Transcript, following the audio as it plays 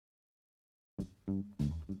Hello,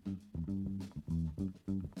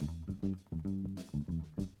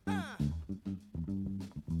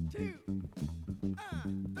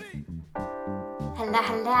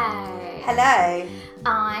 hello. Hello.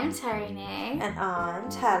 I'm Tony. And I'm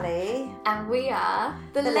Tally. And we are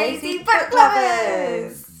the Lazy Lazy Book Book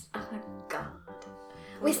Lovers. Oh my god.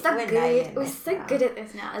 We're so We're good. We're this so now. good at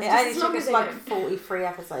this now. It's It just only as took long us as like it- 43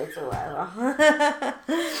 episodes or whatever.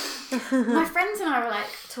 My friends and I were like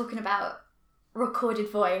talking about recorded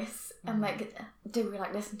voice and like, do we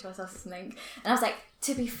like listen to ourselves or something? And I was like,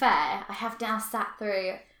 to be fair, I have now sat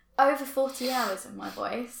through over 40 hours of my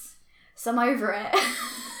voice, so I'm over it.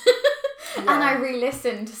 And I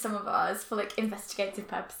re-listened to some of ours for like investigative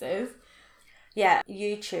purposes. Yeah,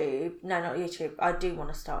 YouTube. No, not YouTube. I do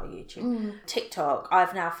want to start a YouTube. TikTok,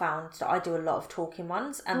 I've now found that I do a lot of talking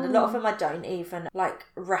ones, and a lot of them I don't even like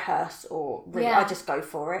rehearse or I just go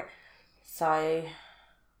for it. So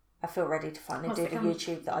I feel ready to finally do the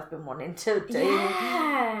YouTube that I've been wanting to do.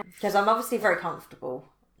 Yeah. Because I'm obviously very comfortable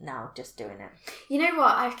now just doing it. You know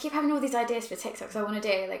what? I keep having all these ideas for TikToks I want to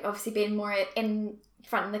do, like obviously being more in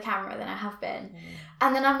front of the camera than I have been.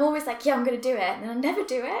 And then I'm always like, yeah, I'm going to do it. And then I never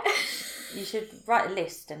do it. You should write a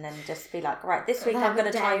list and then just be like, right, this week Have I'm going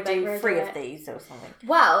a to try and day, do like, 3 do of it. these or something.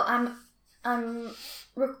 Well, I'm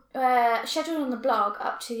scheduled on the blog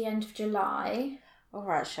up to the end of July. All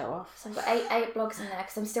right, show off. So I've got eight blogs in there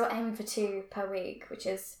because I'm still aiming for 2 per week, which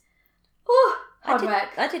is I hard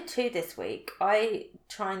work. did 2 this week. I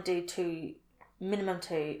try and do 2, minimum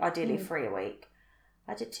 2, ideally 3 a week.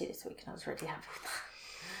 I did 2 this week and I was really happy with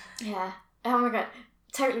that. Yeah. Oh my god.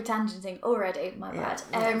 Totally tangenting already, my bad.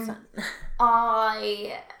 Yeah,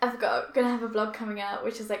 I have gonna have a blog coming out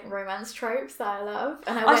which is like romance tropes that I love.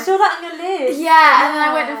 And I saw that on your list. Yeah, and then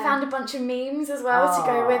I went and found a bunch of memes as well to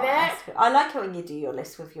go with it. That's good. I like it when you do your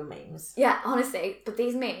list with your memes. Yeah, honestly, but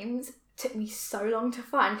these memes took me so long to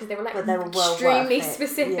find because they were like But they were well extremely worth it.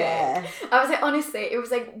 specific. Yeah. I was like, honestly, it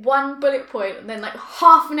was like 1 bullet point and then like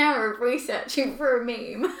half an hour of researching for a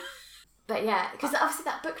meme. But yeah, because obviously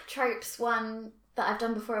that book tropes one that I've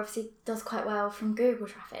done before obviously does quite well from Google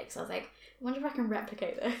traffic. So I was like, I wonder if I can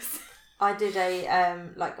replicate this. I did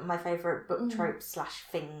a like my favourite book tropes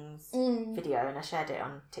 / things video, and I shared it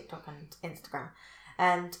on TikTok and Instagram.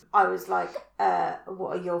 And I was like,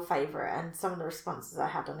 what are your favourite? And some of the responses I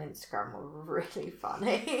had on Instagram were really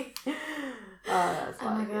funny. Oh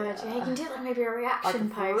my god, yeah, you can do like maybe a reaction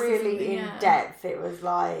like post. really in depth. It was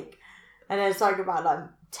like, and it was talking about like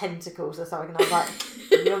tentacles or something, and I was like,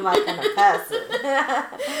 you're my kind of person.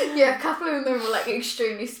 Yeah, a couple of them were like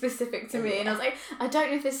extremely specific to me, and I was like, I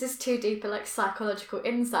don't know if this is too deep a like psychological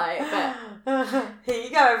insight, but here you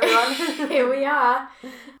go, everyone. here we are.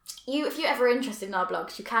 If you're ever interested in our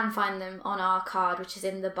blogs, you can find them on our card, which is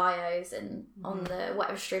in the bios and on the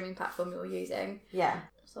whatever streaming platform you're using. Yeah.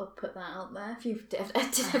 So I'll put that out there if you did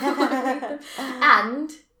ever want to read them.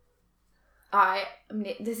 And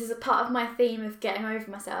this is a part of my theme of getting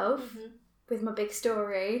over myself with my big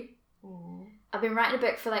story. I've been writing a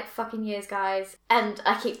book for like fucking years, guys, and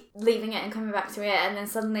I keep leaving it and coming back to it, and then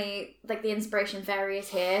suddenly like the inspiration fairy is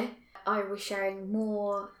here. I was sharing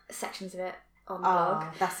more sections of it on the blog.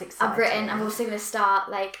 That's exciting. I'm also going to start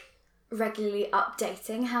like regularly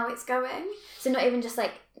updating how it's going. So not even just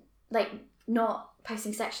like not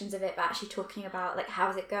posting sections of it, but actually talking about like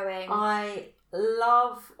how's it going. I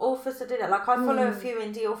love authors that do that. Like I follow a few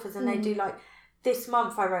indie authors and they do like, this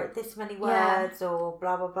month I wrote this many words or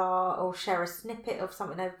blah blah blah, or share a snippet of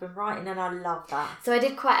something they've been writing, and I love that. So I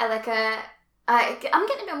did quite I'm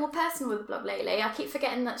getting a bit more personal with the blog lately. I keep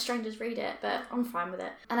forgetting that strangers read it, but I'm fine with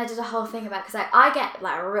it. And I did a whole thing about, because I get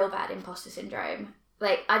like a real bad imposter syndrome.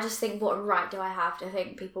 Like I just think, what right do I have to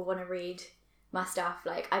think people want to read my stuff?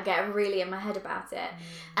 Like I get really in my head about it,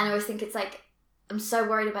 and I always think it's like, I'm so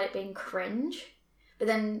worried about it being cringe, but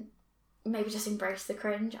then maybe just embrace the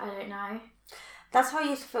cringe. I don't know. That's how I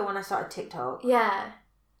used to feel when I started TikTok. Yeah.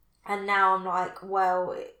 And now I'm like,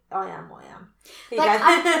 well, I am what I am.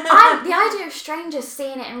 Like, the idea of strangers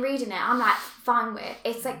seeing it and reading it, I'm like fine with.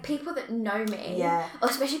 It's like people that know me, yeah, or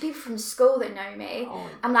especially people from school that know me.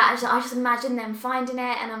 I'm like, I just imagine them finding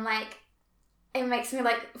it, and I'm like, it makes me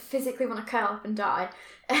like physically want to curl up and die.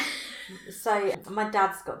 So my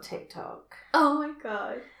dad's got TikTok. Oh my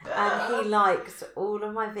god. And he likes all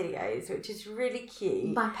of my videos, which is really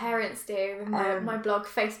cute. My parents do, with my blog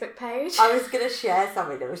Facebook page. I was going to share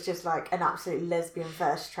something that was just like an absolute lesbian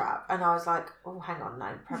thirst trap, and I was like, oh, hang on,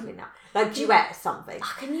 no, probably not. Like duet something.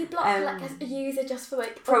 Oh, can you block like a user just for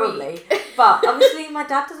like probably. But obviously my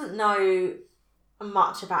dad doesn't know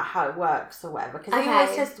much about how it works or whatever, because he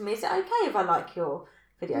always says to me, is it okay if I like your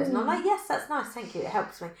videos. And I'm like, yes, that's nice, thank you, it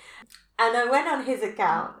helps me. And I went on his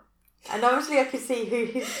account, and obviously I could see who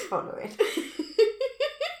he's following.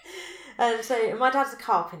 And so my dad's a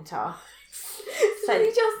carpenter. So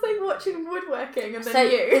you just like watching woodworking and then so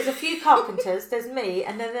you. There's a few carpenters, there's me,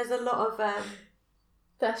 and then there's a lot of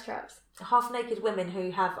thirst traps. Half-naked women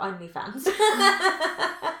who have OnlyFans.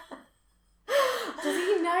 Does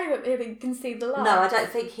he know that they can see the light? No, I don't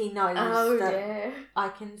think he knows that dear. I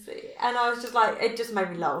can see. And I was just like, it just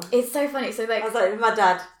made me laugh. It's so funny. So like, I was like, my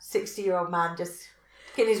dad, 60-year-old man, just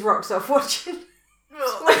getting his rocks off watching.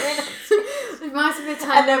 It reminds me of the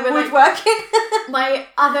time and then when woodworking. my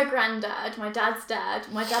other granddad, my dad's dad,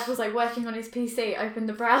 my dad was like working on his PC, opened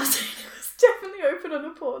the browser, and it was definitely open on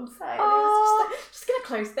a porn site. And he was just gonna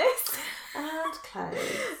close this. And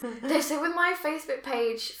close. So with my Facebook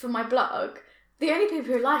page for my blog, the only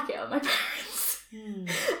people who like it are my parents.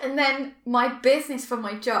 And then my business for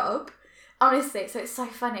my job, honestly, so it's so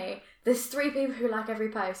funny. There's 3 people who like every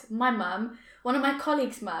post. My mum, one of my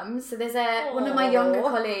colleagues' mums, so there's one of my younger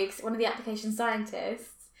colleagues, one of the application scientists.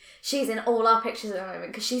 She's in all our pictures at the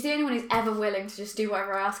moment because she's the only one who's ever willing to just do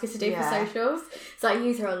whatever I ask her to do for socials. So I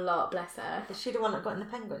use her a lot, bless her. Is she the one that got in the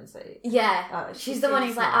penguin suit? Yeah. Oh, she's the one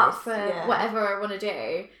who's like up for whatever I want to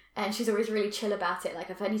do. And she's always really chill about it.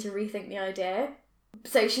 Like if I need to rethink the idea.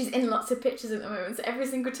 So she's in lots of pictures at the moment. So every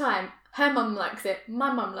single time, her mum likes it,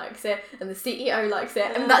 my mum likes it, and the CEO likes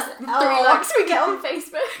it. And that's the 3 likes we get on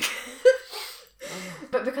Facebook.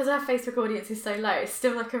 But because our Facebook audience is so low, it's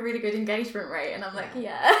still like a really good engagement rate. And I'm like,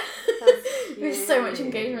 there's so much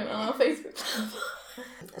engagement on our Facebook platform.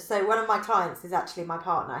 So one of my clients is actually my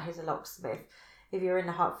partner. He's a locksmith. If you're in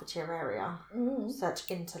the Hertfordshire area,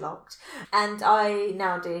 search Interlocked. And I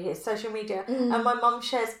now do his social media. And my mum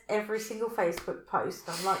shares every single Facebook post.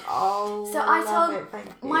 I'm like, so I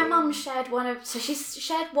told my mum shared she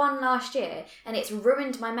shared one last year, and it's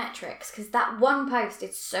ruined my metrics because that one post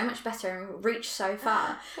did so much better and reached so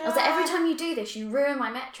far. I was like, every time you do this, you ruin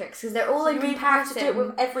my metrics because they're all in comparison. You have to do it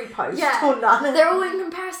with every post or none. They're all in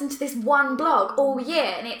comparison to this one blog all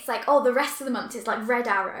year, and it's like, the rest of the month it's like red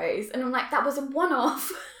arrows, and I'm like, that was a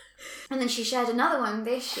one-off. And then she shared another one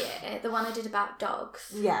this year, the one I did about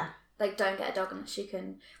dogs. Yeah. Like, don't get a dog unless you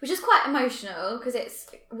can, which is quite emotional because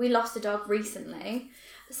we lost a dog recently.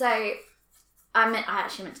 So I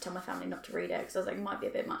actually meant to tell my family not to read it because I was like, it might be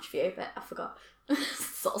a bit much for you, but I forgot.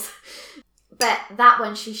 Soz. But that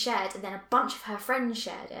one she shared, and then a bunch of her friends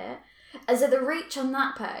shared it. And so the reach on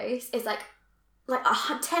that post is like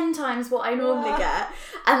 10 times what I normally get,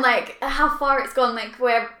 and like how far it's gone, like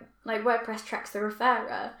where like WordPress tracks the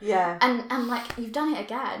referrer. Yeah. And like, you've done it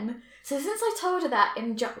again. So since I told her that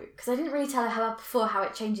in joke, because I didn't really tell her how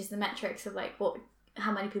it changes the metrics of like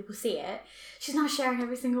how many people see it, she's now sharing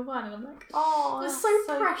every single one, and I'm like, it's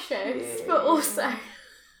so precious, cute. But also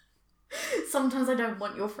sometimes I don't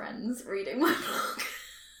want your friends reading my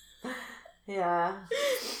blog. Yeah.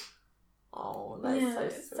 Oh,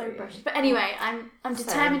 that's so precious. But anyway, I'm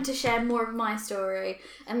determined to share more of my story,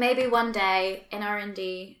 and maybe one day in our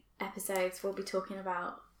indie episodes we'll be talking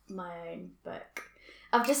about my own book.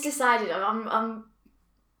 I've just decided I'm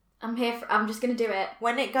here for. I'm just gonna do it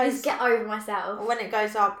when it goes. Just get over myself. When it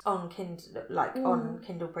goes up on Kindle, on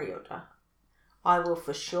Kindle pre-order, I will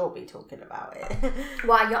for sure be talking about it.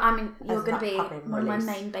 Well, you're going to be one of my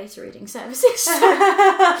main beta reading services.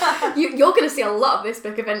 You're going to see a lot of this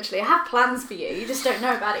book eventually. I have plans for you. You just don't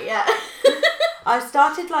know about it yet. I've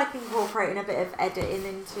started incorporating a bit of editing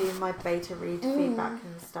into my beta read feedback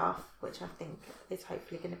and stuff, which I think is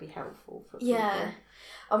hopefully going to be helpful for people. Yeah.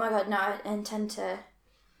 Oh my god, no, I intend to,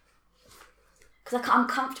 because I'm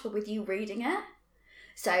comfortable with you reading it.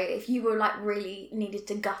 So if you were really needed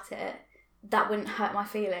to gut it, that wouldn't hurt my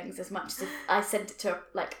feelings as much as if I sent it to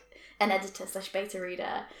an editor / beta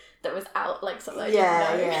reader that was out something I didn't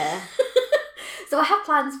know. Yeah. So I have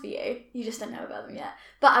plans for you. You just don't know about them yet.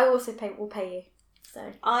 But I also will pay you. So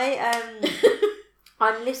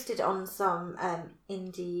I'm listed on some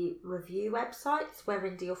indie review websites where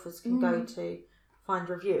indie authors can go to find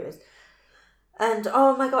reviewers. And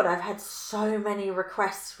oh my god, I've had so many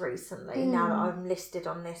requests recently now that I'm listed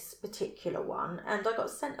on this particular one. And I got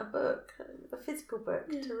sent a physical book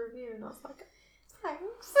to review, and I was like,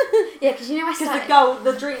 thanks. Yeah, because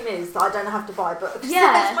the dream is that I don't have to buy books.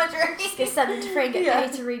 Yeah. That's my dream. Just get sent them to free and get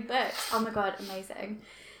paid to read books. Oh my god, amazing.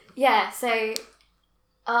 Yeah, so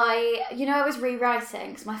I was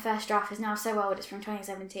rewriting, because my first draft is now so old, it's from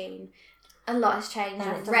 2017. A lot has changed.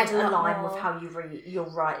 I've read a lot more. With how you're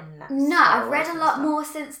writing that. No, I've read a lot more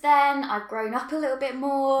since then. I've grown up a little bit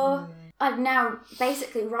more. I now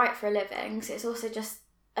basically write for a living, so it's also just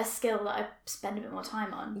a skill that I spend a bit more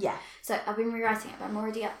time on. Yeah. So I've been rewriting it, but I'm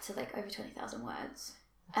already up to like over 20,000 words.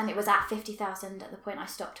 And it was at 50,000 at the point I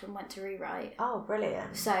stopped and went to rewrite. Oh,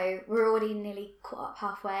 brilliant. So we're already nearly caught up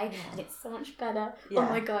halfway, and it's so much better. Yeah. Oh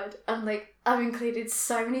my god. And like, I've included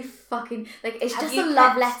so many fucking, like, it's Have just you a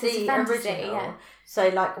love kept letter to the fantasy. original? Yeah. So,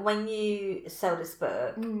 like, when you sell this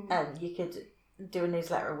book, you could do a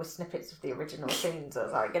newsletter with snippets of the original scenes. I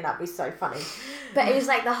was like, and that'd be so funny. But it was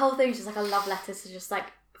like, the whole thing was just like a love letter to just like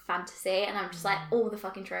fantasy, and I'm just like, all the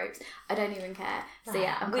fucking tropes. I don't even care. So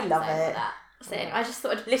yeah, I'm quite love excited it. for that. So I just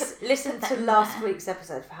thought I'd Listen put to that in last there. week's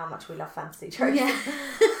episode for how much we love fantasy tropes. Yeah.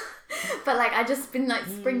 But like, I just been like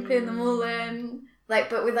sprinkling them all in,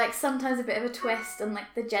 like, but with like sometimes a bit of a twist, and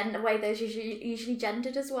like the gender way those usually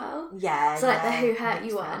gendered as well. Yeah. So like the who yeah, hurt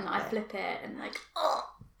you mixed one, up, I yeah. flip it and like, oh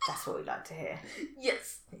That's what we like to hear.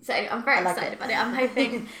 yes. So I'm very excited about it. I'm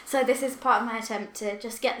hoping. So this is part of my attempt to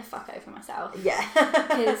just get the fuck over myself. Yeah.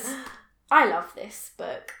 Because I love this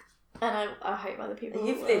book, and I hope other people.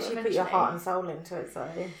 You've will literally put your eventually. heart and soul into it, so.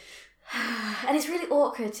 And it's really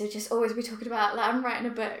awkward to just always be talking about, like, I'm writing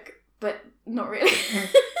a book, but not really.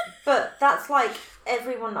 But that's like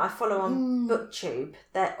everyone that I follow on BookTube.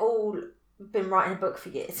 They're all been writing a book for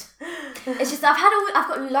years. It's just I've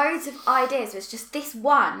got loads of ideas, but it's just this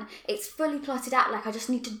one. It's fully plotted out. Like, I just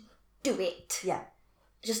need to do it. Yeah.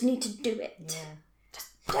 I just need to do it. Yeah.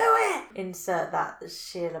 Just do it. Insert that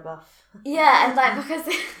Sheila Buff. Yeah, and like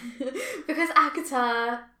because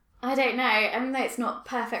Agatha, I don't know. I mean, it's not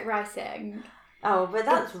perfect writing. Oh, but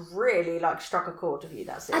that's really like struck a chord with you.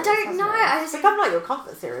 That series. I don't hasn't know, it? I It's just- become like your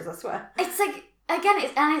comfort series. I swear. It's like, again,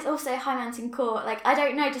 it's also High Mountain Court. Like, I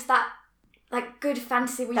don't know, just that like good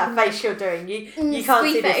fantasy where you That can face you're doing, you can't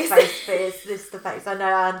sweet see face. this face, but it's this the face. I know,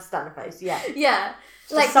 I understand the face. Yeah. yeah,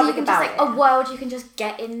 Just like you something can just about like it. a world you can just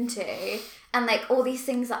get into, and like all these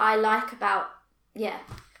things that I like about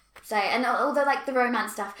So, and although like the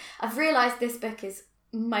romance stuff, I've realised this book is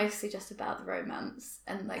mostly just about the romance,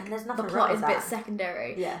 and like And there's the nothing plot wrong is with a bit that.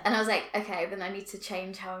 secondary. Yeah. And I was like, okay, then I need to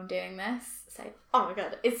change how I'm doing this. So, oh my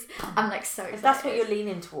god, I'm like so excited. If that's what you're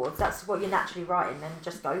leaning towards, that's what you're naturally writing, then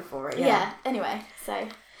just go for it. Yeah. Anyway, so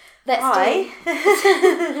let's Hi. do.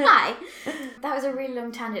 Hi. That was a really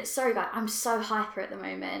long tangent. Sorry, guys. I'm so hyper at the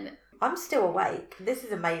moment. I'm still awake. This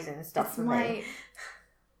is amazing stuff It's for my me.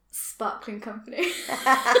 sparkling company.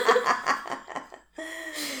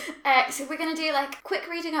 So we're going to do like a quick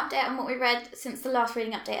reading update on what we read since the last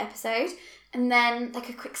reading update episode, and then like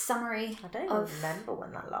a quick summary. I don't even remember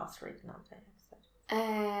when that last reading update episode.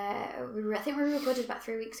 I think we recorded about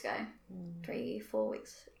 3 weeks ago. 3-4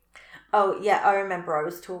 weeks. Oh yeah, I remember. I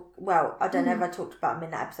was Well, I don't know if I talked about them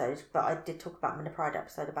in that episode, but I did talk about them in the Pride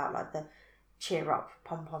episode about like the cheer up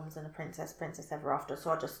pom poms and the Princess Ever After. So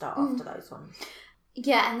I'll just start after those ones.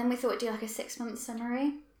 Yeah, and then we thought we'd do like a 6-month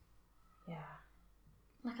summary, Yeah,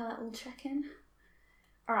 like a little check-in.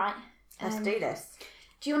 All right. let's do this.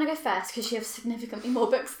 Do you want to go first? Because you have significantly more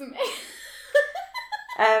books than me.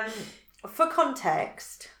 For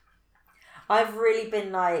context, I've really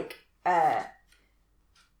been like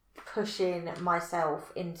pushing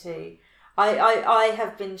myself into. I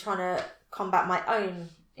have been trying to combat my own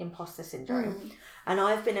imposter syndrome, and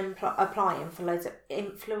I've been applying for loads of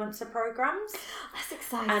influencer programs. That's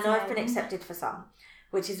exciting. And I've been accepted for some,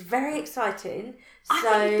 which is very exciting. I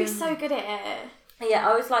think you'd be so good at it. Yeah,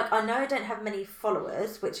 I was like, I know I don't have many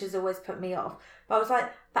followers, which has always put me off. But I was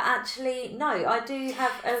like, but actually, no, I do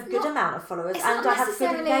have a good amount of followers, It's and not I have good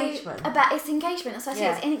necessarily engagement. about its engagement. That's what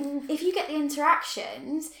I say. Yeah. If you get the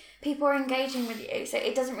interactions, people are engaging with you. So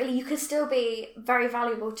it doesn't really. You could still be very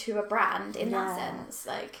valuable to a brand in that sense.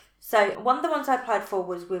 Like. So one of the ones I applied for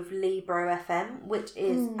was with Libro FM, which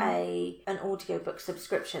is an audiobook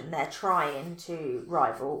subscription. They're trying to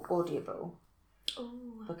rival Audible.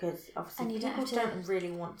 Ooh. Because obviously And you don't people have to don't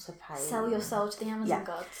really want to pay. Sell your soul to the Amazon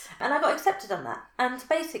gods. And I got accepted on that. And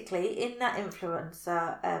basically, in that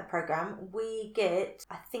influencer program, we get,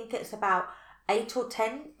 I think it's about 8 or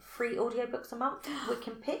 10 free audiobooks a month we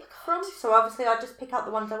can pick from. So obviously, I just pick out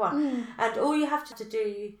the ones I want. And all you have to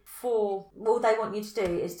do all they want you to do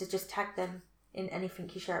is to just tag them in anything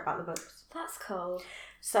you share about the books. That's cool.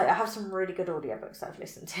 So I have some really good audiobooks that I've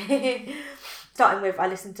listened to. Starting with, I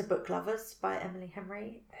listened to Book Lovers by Emily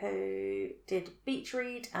Henry, who did Beach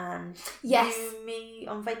Read and Yes. You, Me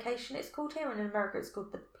on Vacation, it's called here. And in America, it's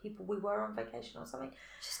called The People We Were on Vacation or something.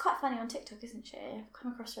 She's quite funny on TikTok, isn't she? I've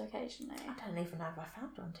come across her occasionally. I don't even know if I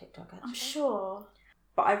found her on TikTok, actually. I'm sure.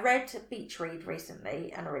 But I read Beach Read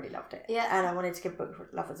recently and I really loved it. Yeah. And I wanted to give Book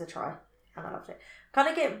Lovers a try. And I loved it. Kind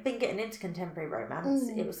of been getting into contemporary romance.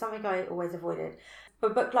 It was something I always avoided.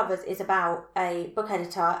 But Book Lovers is about a book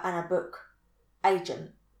editor and a book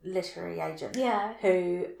agent literary agent. Yeah.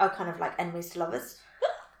 Who are kind of like enemies to lovers.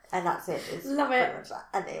 And that's it. It's Love it.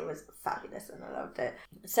 And it was fabulous and I loved it.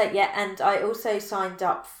 So yeah, and I also signed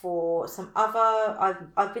up for some other...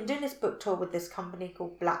 I've been doing this book tour with this company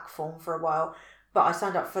called Blackthorn for a while, but I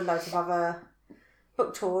signed up for loads of other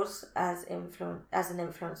book tours as an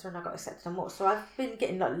influencer, and I got accepted on more. So I've been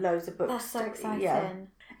getting like loads of books. That's so exciting. Yeah.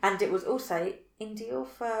 And it was also Indie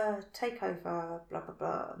Author Takeover, blah, blah,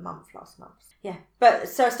 blah, last month. Yeah. But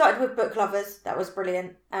so I started with Book Lovers. That was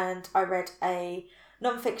brilliant. And I read a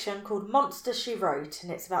non-fiction called Monster She Wrote,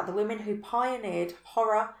 and it's about the women who pioneered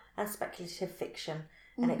horror and speculative fiction.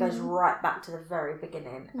 And it goes right back to the very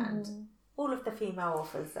beginning. And all of the female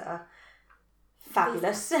authors that are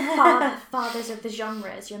fabulous. Fathers of the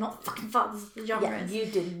genres. You're not fucking fathers of the genres. Yeah,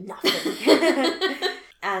 you did nothing.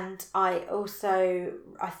 And I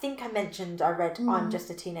think I mentioned I read I'm Just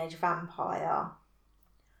a Teenage Vampire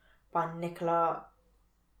by Nicola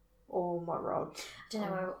Ormerod. I don't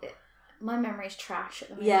know, my memory's trash at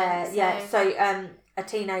the moment. Yeah. So a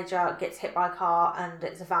teenager gets hit by a car and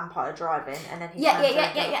it's a vampire driving, and then he I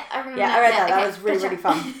remember I read that. Okay, That was really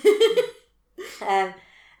fun.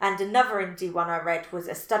 And another indie one I read was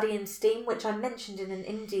A Study in Steam, which I mentioned in an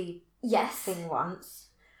indie thing once.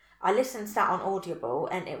 I listened to that on Audible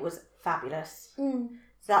and it was fabulous. So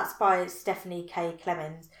that's by Stephanie K.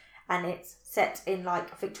 Clemens, and it's set in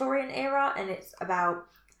like Victorian era, and it's about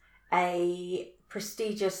a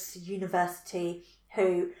prestigious university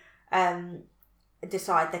who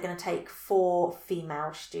decide they're going to take 4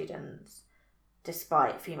 female students,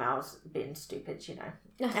 despite females being stupid, you know.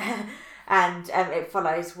 And it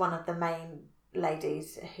follows one of the main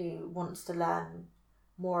ladies who wants to learn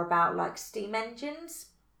more about like steam engines,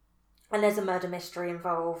 and there's a murder mystery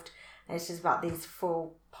involved, and it's just about these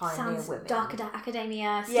 4 pioneer women. Dark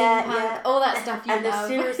academia, steampunk, all that stuff you and know. The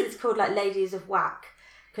series is called like Ladies of Whack,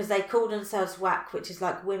 because they call themselves WAC, which is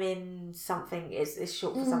like women something, is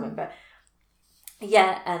short for something, but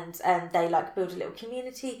yeah, and they like build a little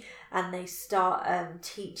community, and they start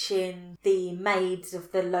teaching the maids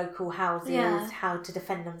of the local houses how to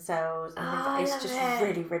defend themselves, and it's just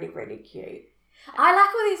really, really, really cute. I like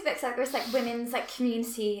all these books, like it's like women's like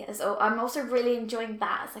community as well. I'm also really enjoying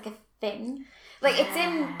that as like a thing. Like it's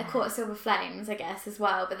in A Court of Silver Flames, I guess, as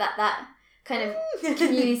well, but that kind of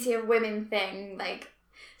community of women thing, like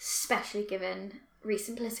especially given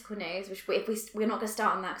recent political news, which we're not going to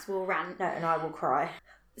start on that because we'll rant. No, and I will cry.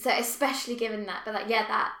 So especially given that, but like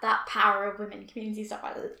that power of women community stuff,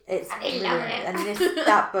 it's brilliant, and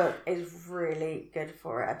that book is really good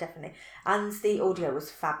for it. I definitely, and the audio was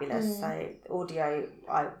fabulous. So audio,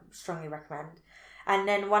 I strongly recommend. And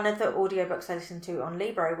then one of the audiobooks I listened to on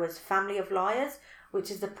Libro was Family of Liars, which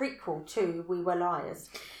is the prequel to We Were Liars.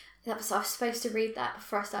 I was supposed to read that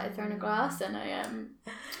before I started throwing a glass, and I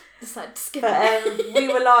decided to skip it. We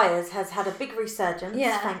Were Liars has had a big resurgence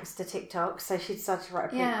thanks to TikTok, so she decided to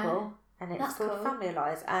write a prequel, and it's called Family of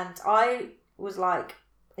Liars. And I was like,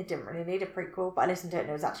 it didn't really need a prequel, but I listened to it and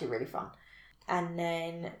it was actually really fun. And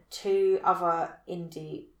then 2 other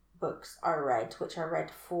indie books I read, which I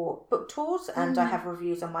read for book tours, and I have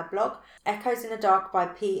reviews on my blog. Echoes in the Dark by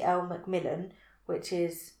P.L. Macmillan, which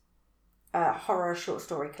is a horror short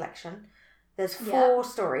story collection. There's 4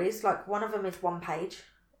 stories, like one of them is 1 page,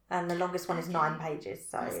 and the longest one is 9 pages.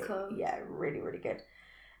 So that's cool. Yeah, really, really good.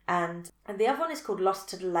 And the other one is called Lost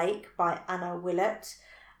to the Lake by Anna Willett,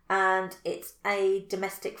 and it's a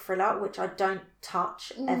domestic thriller, which I don't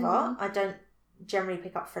touch ever. I don't generally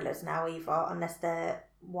pick up thrillers now either, unless they're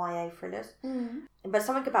YA thrillers. But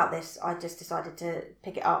something about this, I just decided to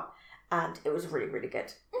pick it up, and it was really, really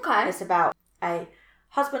good. Okay. It's about a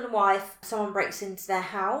husband and wife. Someone breaks into their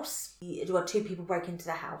house. 2 people break into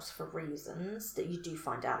their house for reasons that you do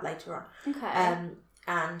find out later on. Okay.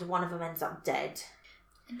 And one of them ends up dead.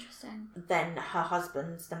 Interesting. Then her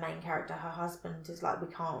husband's the main character. Her husband is like,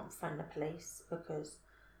 we can't phone the police because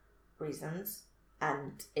reasons.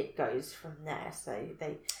 And it goes from there. So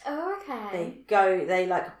they they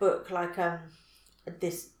like book like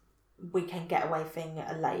this weekend getaway thing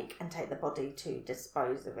at a lake and take the body to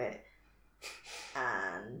dispose of it.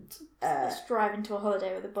 And just driving to a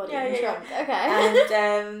holiday with a body in the trunk. Okay.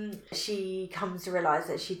 And she comes to realise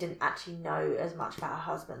that she didn't actually know as much about her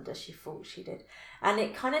husband as she thought she did. And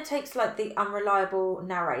it kind of takes like the unreliable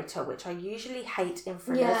narrator, which I usually hate in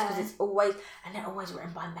thrillers because it's always, and they're always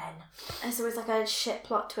written by men. And so it's like a shit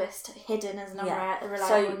plot twist hidden as an unreliable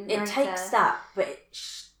So it takes that, but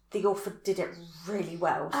the author did it really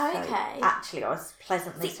well. Oh, so okay. Actually, I was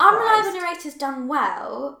pleasantly surprised. Unreliable narrators done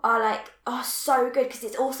well are so good, because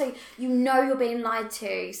it's also, you know, you're being lied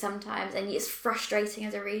to sometimes, and it's frustrating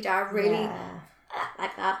as a reader.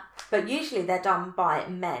 like that. But usually they're done by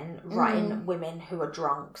men writing women who are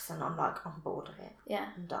drunks, and I'm like, I'm bored of it. Yeah.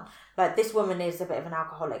 I'm done. Like, this woman is a bit of an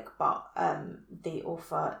alcoholic, but the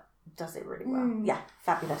author does it really well. Yeah,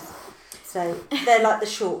 fabulous. So they're like the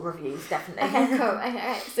short reviews, definitely. Okay, cool.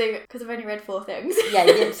 Okay. So, because I've only read 4 things.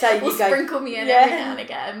 Yeah, so you we'll go. Sprinkle me in every now and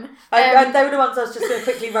again. They were the ones I was just going to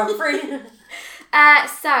quickly run through.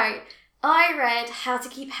 So, I read How to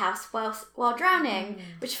Keep House While Drowning,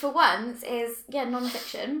 which for once is,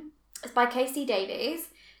 non-fiction. It's by Casey Davies.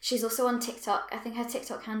 She's also on TikTok. I think her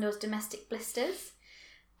TikTok handle is Domestic Blisters.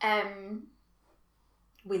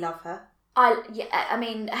 We love her. I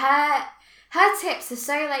mean, her tips are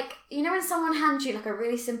so, like, you know when someone hands you, like, a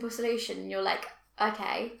really simple solution and you're like,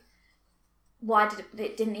 okay, why did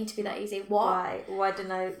it didn't need to be that easy? What? Why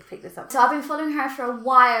didn't I pick this up? So I've been following her for a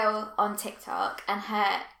while on TikTok, and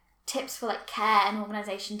her tips for, like, care and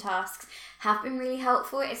organisation tasks have been really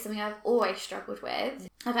helpful. It's something I've always struggled with.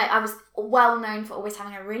 Okay, I was well known for always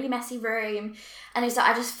having a really messy room, and it's like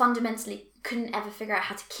I just fundamentally couldn't ever figure out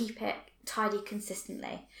how to keep it tidy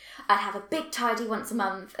consistently. I'd have a big tidy once a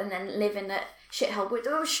month and then live in a shithole, which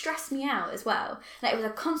would stress me out as well. Like, it was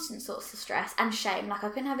a constant source of stress and shame. Like, I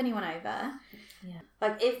couldn't have anyone over. Yeah.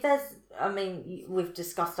 Like, if there's, I mean, we've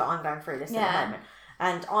discussed that I'm going through this at the moment,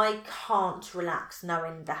 and I can't relax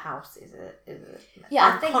knowing the house is a I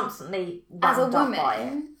I'm think constantly as a wound up by it.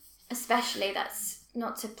 woman, especially, that's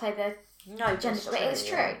not to play the gender, it's but it's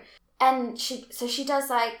true. And she does,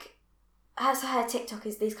 like, her TikTok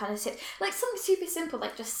is these kind of tips, like something super simple,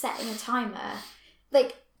 like just setting a timer.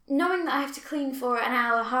 Like, knowing that I have to clean for an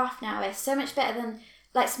hour, half an hour is so much better than,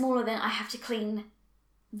 like, smaller than I have to clean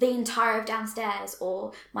the entire of downstairs,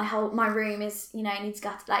 or my room is, needs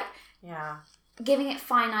gutted. Like, giving it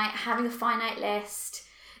finite, having a finite list.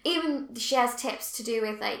 Even she has tips to do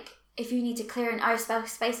with, like, if you need to clear an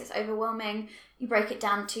space that's overwhelming, you break it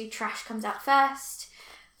down to trash comes out first.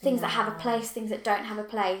 Things that have a place, things that don't have a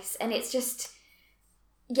place. And it's just,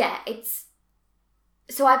 it's...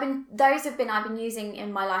 So I've been using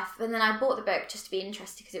in my life. And then I bought the book just to be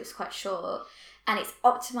interested because it was quite short. And it's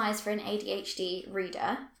optimised for an ADHD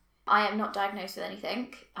reader. I am not diagnosed with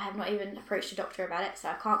anything. I have not even approached a doctor about it, so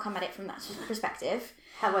I can't come at it from that perspective.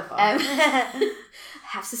 However. I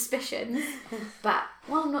have suspicions. But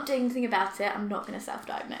while I'm not doing anything about it, I'm not going to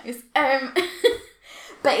self-diagnose.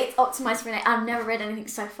 But it's optimised for an... I've never read anything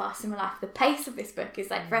so fast in my life. The pace of this book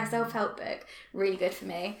is, like, for a self-help book, really good for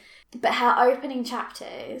me. But her opening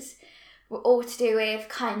chapters were all to do with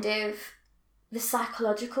kind of the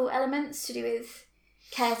psychological elements, to do with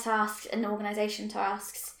care tasks and organisation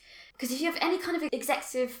tasks. Because if you have any kind of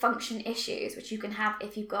executive function issues, which you can have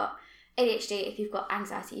if you've got ADHD, if you've got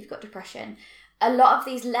anxiety, if you've got depression, a lot of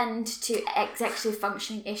these lend to executive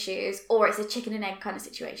functioning issues, or it's a chicken and egg kind of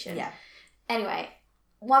situation. Yeah. Anyway,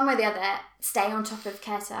 one way or the other, staying on top of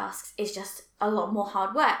care tasks is just a lot more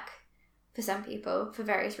hard work for some people for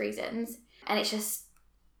various reasons. And it's just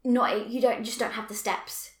not, you don't have the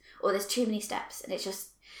steps, or there's too many steps, and it's just,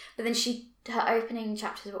 but then her opening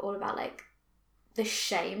chapters were all about, like, the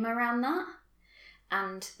shame around that,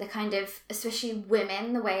 and the kind of, especially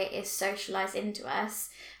women, the way it is socialised into us,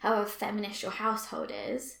 however feminist your household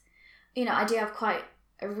is. I do have quite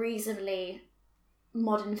a reasonably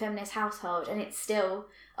modern feminist household, and it's still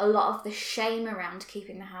a lot of the shame around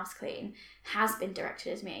keeping the house clean has been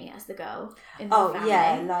directed at me as the girl in the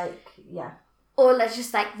family. Or like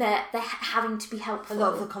just like they're having to be helpful. A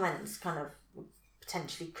lot of the comments kind of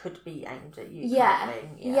potentially could be aimed at you.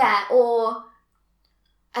 Or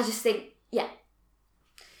I just think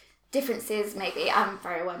differences, maybe. I'm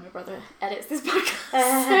very aware my brother edits this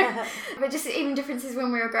podcast. But just even differences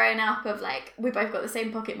when we were growing up of, like, we both got the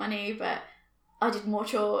same pocket money, but I did more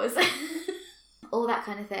chores. All that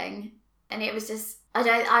kind of thing. And it was just,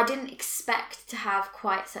 I didn't expect to have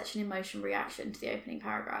quite such an emotional reaction to the opening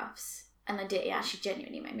paragraphs. And I did. It actually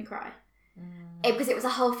genuinely made me cry. Because it was a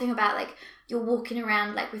whole thing about, like, you're walking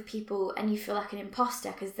around, like, with people and you feel like an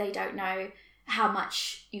imposter because they don't know how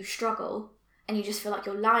much you struggle. And you just feel like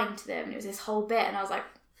you're lying to them. And it was this whole bit. And I was like...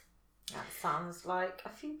 That sounds like a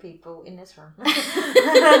few people in this room. And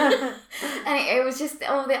it was just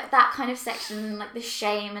all that kind of section. And like the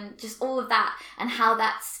shame and just all of that. And how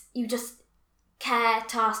that's... You just... Care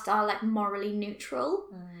tasks are like morally neutral.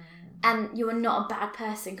 And you're not a bad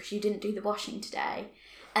person because you didn't do the washing today.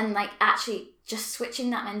 And like actually just switching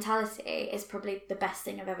that mentality is probably the best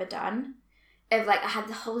thing I've ever done. Of like, I had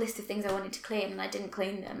the whole list of things I wanted to clean and I didn't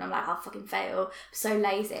clean them. And I'm like, I'll fucking fail. I'm so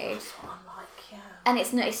lazy. That's what I'm like, yeah. And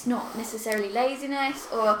it's not necessarily laziness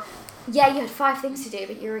or, you had 5 things to do,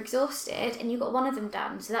 but you're exhausted and you got one of them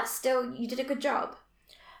done. So that's still, you did a good job.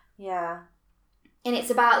 Yeah. And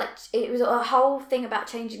it's about, like, it was a whole thing about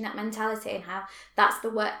changing that mentality and how that's the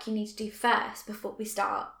work you need to do first before we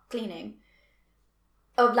start cleaning.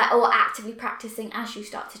 Or actively practicing as you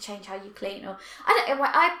start to change how you clean. Or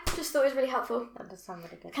I just thought it was really helpful. That does sound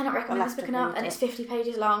really good. Cannot recommend this book enough. And it's 50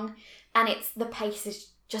 pages long, and the pace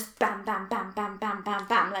is just bam, bam, bam, bam, bam, bam,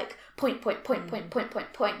 bam, like point,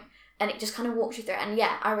 and it just kind of walks you through it. And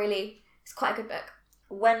yeah, it's quite a good book.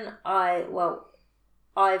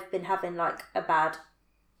 I've been having like a bad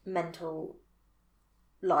mental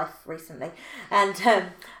life recently, and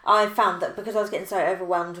I found that because I was getting so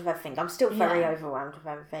overwhelmed with everything, I'm still very overwhelmed with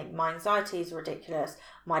everything. My anxiety is ridiculous.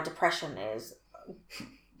 My depression is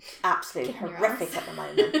absolutely horrific at the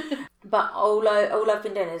moment. But all I've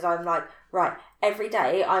been doing is I'm like, right, every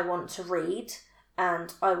day I want to read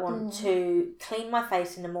and I want to clean my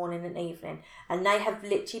face in the morning and evening, and they have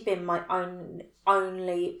literally been my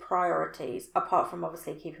only priorities, apart from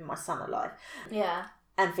obviously keeping my son alive. Yeah.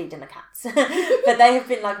 And feeding the cats. But they have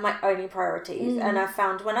been like my only priorities. And I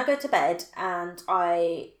found when I go to bed and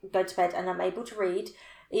I'm able to read,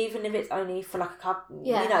 even if it's only for like a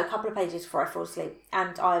couple of pages before I fall asleep,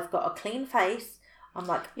 and I've got a clean face, I'm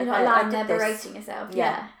like, you're not lying there berating yourself.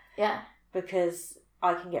 Yeah. Because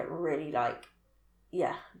I can get really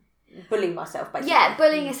bullying myself basically. Yeah,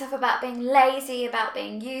 bullying yourself about being lazy, about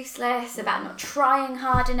being useless, about not trying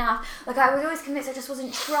hard enough. Like, I was always convinced I just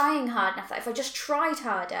wasn't trying hard enough. That if I just tried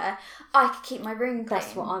harder, I could keep my room clean.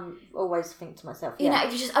 That's what I'm always think to myself. You know, I'm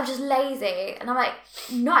just lazy, and I'm like,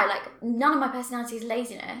 no, like none of my personality is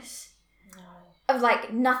laziness. No. Of like,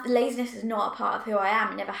 laziness is not a part of who I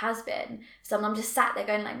am. It never has been. So I'm just sat there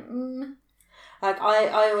going like, Like I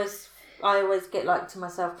always get like to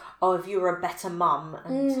myself, oh, if you were a better mum,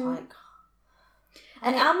 and it's like,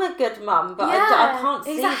 and I'm a good mum, but I can't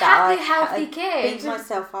see that. Happy, healthy kid. Beat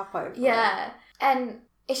myself up over it. And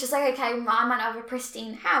it's just like, okay, I might not have a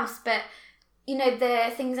pristine house, but you know,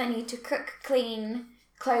 the things I need to cook clean,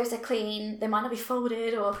 clothes are clean, they might not be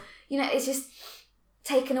folded, or you know, it's just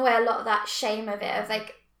taken away a lot of that shame of it, of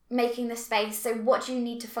like making the space. So what do you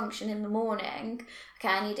need to function in the morning? Okay,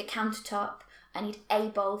 I need a countertop. I need a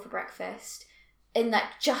bowl for breakfast. And like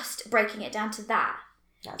just breaking it down to that.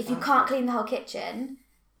 If you can't clean the whole kitchen,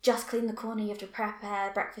 just clean the corner you have to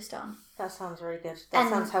prepare breakfast on. That sounds really good. That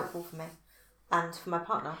sounds helpful for me and for my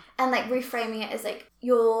partner. And like reframing it as like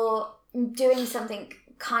you're doing something,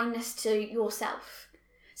 kindness to yourself.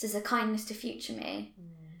 So it's a kindness to future me.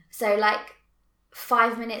 So like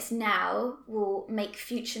 5 minutes now will make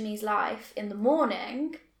future me's life in the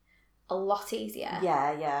morning a lot easier.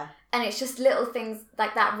 Yeah. And it's just little things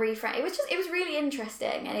like that reframe. It was really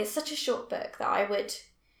interesting, and it's such a short book that I would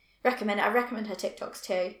recommend. I recommend her TikToks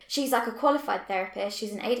too. She's like a qualified therapist.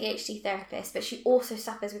 She's an ADHD therapist, but she also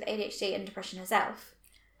suffers with ADHD and depression herself.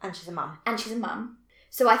 And she's a mum.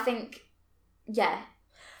 So I think,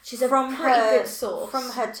 she's a pretty good source. From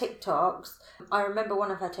her TikToks, I remember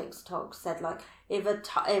one of her TikToks said like, if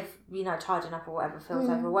tidying up or whatever feels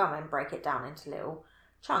overwhelming, break it down into little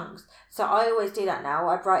chunks. So I always do that now.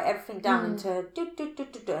 I'd write everything down into do,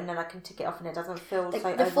 and then I can tick it off, and it doesn't feel so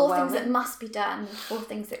overwhelming. The 4 things that must be done, 4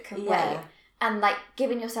 things that can wait, and like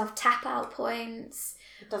giving yourself tap out points.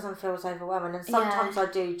 It doesn't feel so overwhelming, and sometimes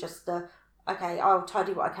I do just I'll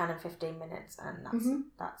tidy what I can in 15 minutes, and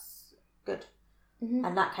that's good.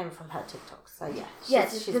 And that came from her TikTok. So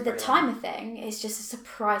she's the timer thing is just a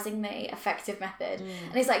surprisingly effective method.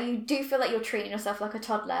 And it's like you do feel like you're treating yourself like a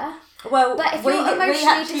toddler. Well, but if you're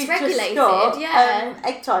emotionally dysregulated,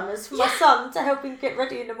 egg timers for my son to help him get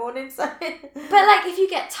ready in the morning. So, but like if you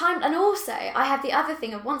get timed, and also I have the other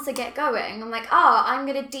thing of once I get going, I'm like, I'm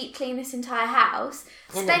going to deep clean this entire house,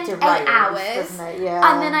 spend 8 hours,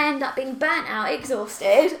 and then I end up being burnt out,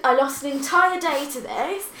 exhausted. I lost an entire day to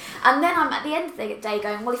this, and then I'm at the end of the day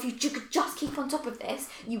going, well, if you could just keep on top of this,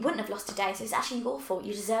 you wouldn't have lost a day. So it's actually your fault.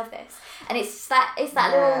 You deserve this, and it's that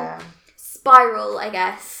little spiral, I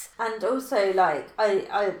guess. And also, like,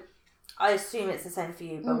 I assume it's the same for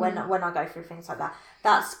you, but when I go through things like that,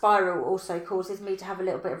 that spiral also causes me to have a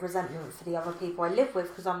little bit of resentment for the other people I live with,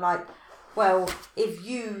 because I'm like, well, if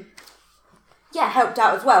you helped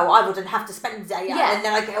out as well, I wouldn't have to spend the day out, and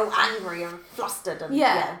then I get all angry and flustered, and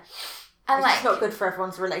and it's like, not good for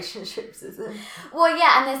everyone's relationships, is it? Well,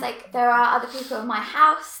 and there are other people in my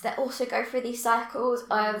house that also go through these cycles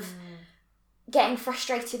of getting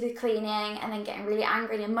frustrated with cleaning and then getting really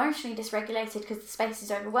angry and emotionally dysregulated because the space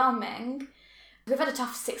is overwhelming. We've had a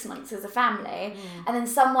tough 6 months as a family, and then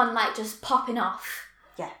someone like just popping off.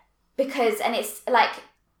 Yeah.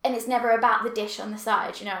 And it's never about the dish on the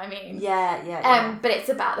side, you know what I mean? Yeah. But it's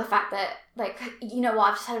about the fact that, like, you know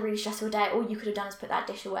what, I've just had a really stressful day. All you could have done is put that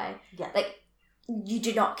dish away. Yeah. Like, you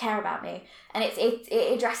do not care about me. And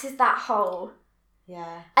it addresses that whole...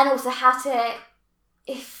 Yeah. And also how to...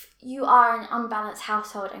 If you are an unbalanced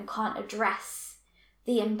household and can't address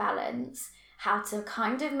the imbalance, how to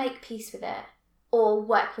kind of make peace with it or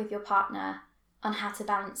work with your partner on how to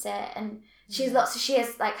balance it. And she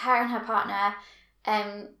has like her and her partner,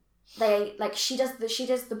 they like she does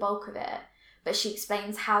the bulk of it, but she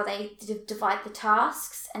explains how they divide the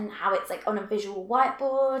tasks and how it's like on a visual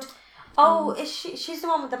whiteboard. Oh, is she's the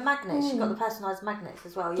one with the magnets? She got the personalised magnets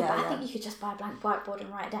as well. Yeah, but I think you could just buy a blank whiteboard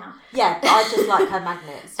and write it down. Yeah, but I just like her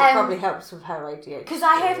magnets. It probably helps with her ADHD. Because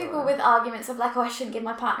I hear people with arguments of like, oh, I shouldn't give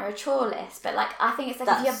my partner a chore list, but like I think it's like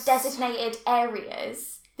if you have designated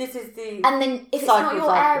areas. This is the and then if it's not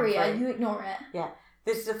your area, you ignore it. Yeah,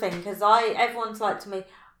 this is the thing because everyone's like to me,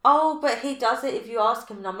 oh, but he does it if you ask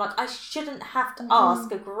him, and I'm like, I shouldn't have to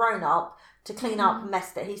ask a grown up to clean up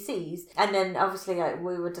mess that he sees. And then obviously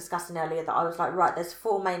we were discussing earlier that I was like, right, there's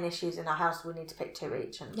 4 main issues in our house, we need to pick 2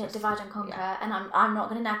 each and divide and conquer. And I'm not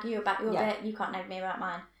going to nag you about your bit, you can't nag me about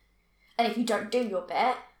mine. And if you don't do your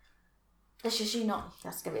bit, that's just you not.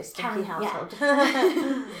 That's going to be a stinky household.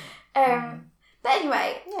 But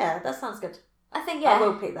anyway, yeah, that sounds good. I think I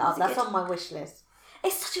will pick that up. That's on my wish list.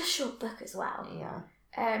 It's such a short book as well. Yeah.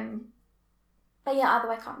 But yeah, either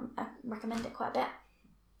way, I recommend it quite a bit.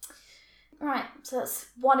 Right, so that's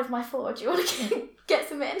one of my 4. Do you want to get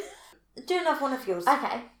some in? Do another one of yours.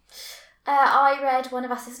 Okay. I read One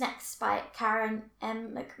of Us Is Next by Karen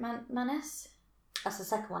M. McManus. That's the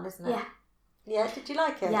second one, isn't it? Yeah. Yeah, did you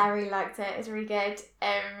like it? Yeah, I really liked it. It's really good.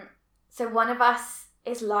 So One of Us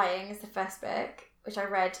Is Lying is the first book, which I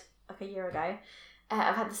read like a year ago.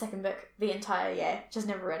 I've had the second book the entire year, just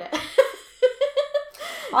never read it.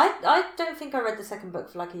 I don't think I read the second book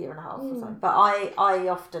for like a year and a half or something, but I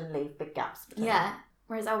often leave big gaps between. Yeah,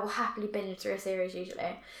 whereas I will happily binge through a series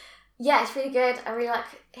usually. Yeah, it's really good. I really like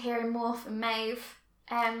hearing more from Maeve,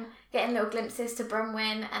 getting little glimpses to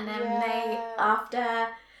Bronwyn and then Nate after.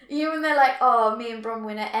 You know when they're like, oh, me and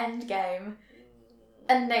Bronwyn are endgame.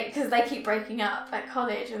 And Nate, because they keep breaking up at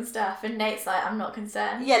college and stuff, and Nate's like, I'm not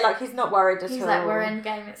concerned. Yeah, like he's not worried at all. He's like, we're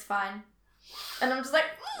endgame, it's fine. And I'm just like,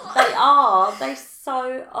 they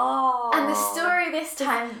so are. And the story this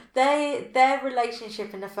time, their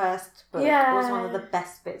relationship in the first book was one of the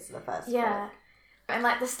best bits of the first book. And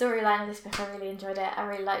like the storyline of this book, I really enjoyed it. I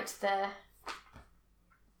really liked the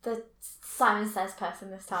Simon Says person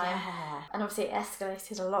this time. Yeah. And obviously it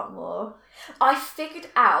escalated a lot more. I figured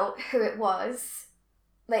out who it was,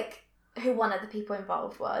 like who one of the people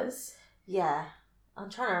involved was. Yeah. I'm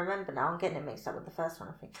trying to remember now. I'm getting it mixed up with the first one,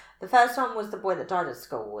 I think. The first one was the boy that died at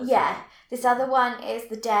school, wasn't it? This other one is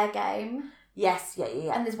the Dare game. Yes,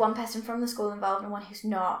 yeah. And there's one person from the school involved and one who's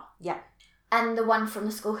not. Yeah. And the one from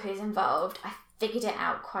the school who's involved, I figured it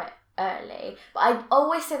out quite early. But I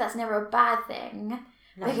always say that's never a bad thing.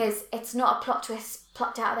 No. Because it's not a plot twist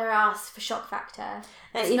plucked out of their ass for shock factor.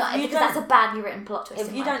 No, it's not, because that's a badly written plot twist.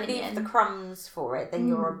 If you don't leave the crumbs for it, then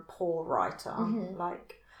you're a poor writer.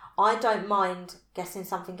 Like, I don't mind guessing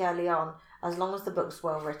something early on as long as the book's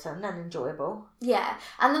well written and enjoyable. Yeah,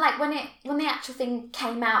 and then like when the actual thing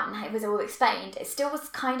came out and it was all explained, it still was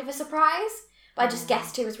kind of a surprise. But I just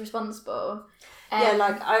guessed who was responsible. Yeah,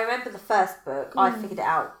 like I remember the first book, I figured it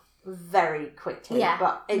out very quickly. Yeah,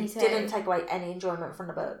 but it didn't take away any enjoyment from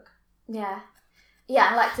the book. Yeah. Yeah,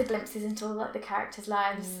 and like the glimpses into all like the characters'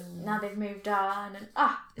 lives. Now they've moved on, and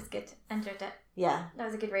it's good. Enjoyed it. Yeah, that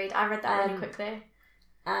was a good read. I read that really quickly.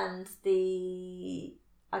 And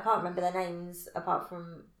I can't remember their names apart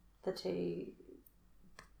from the two,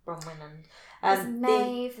 Bronwyn and there's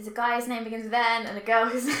Maeve. There's a guy's name begins with N and a girl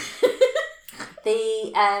who's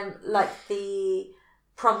the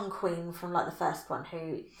prom queen from like the first one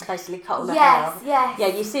who basically cut all her hair off. Yes. Yeah,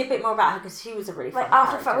 you see a bit more about her because she was a really fun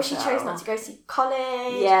after the fact where she chose not to go to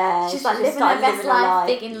college. Yeah, she's like living her best life,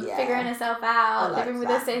 figuring herself out, living with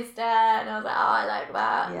her sister, and I was like, I like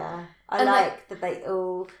that. Yeah, I like that they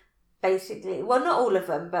all basically, well, not all of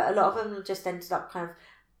them, but a lot of them just ended up kind of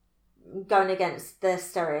going against the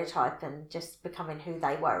stereotype and just becoming who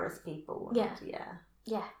they were as people. And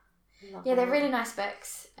yeah, they're really nice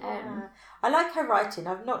books. I like her writing.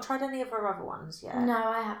 I've not tried any of her other ones yet. No,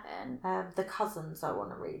 I haven't. The Cousins I want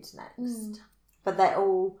to read next. But they're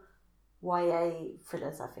all YA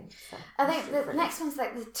thrillers, I think. So I think the next one's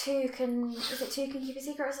like the Two Can Keep a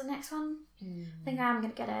Secret is the next one? I think I am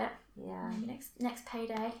going to get it. Yeah. Maybe next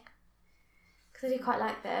payday. Because I do quite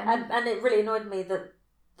like them. And it really annoyed me that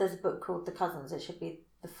there's a book called The Cousins. It should be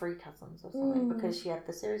The Three Cousins or something because she had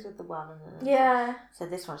the series with the one and then so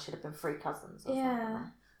this one should have been Three Cousins or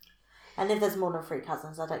something. And if there's more than 3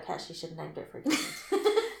 cousins, I don't care. She should have named it 3 Cousins.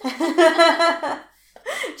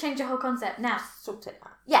 Change your whole concept now. Sort it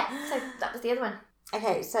out. Yeah, so that was the other one.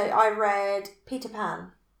 Okay, so I read Peter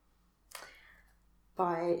Pan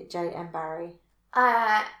by J.M. Barrie.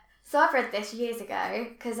 So I've read this years ago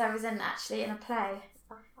because I was in a play.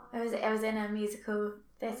 I was in a musical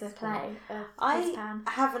theatre play of Peter Pan.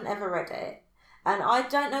 I haven't ever read it, and I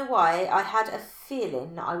don't know why. I had a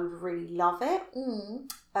feeling that I would really love it.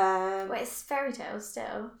 Well, it's fairy tales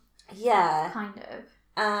still. Yeah, kind of.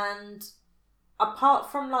 And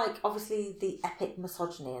apart from like obviously the epic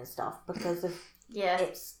misogyny and stuff because of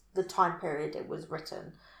it's the time period it was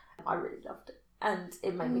written, I really loved it, and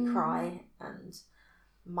it made me cry and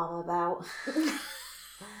mum about.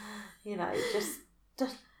 You know, just the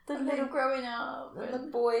little growing up and the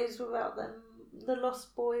boys without them, the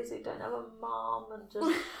lost boys who don't have a mum, and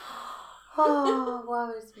just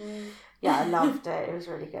woe is me. Yeah, I loved it. It was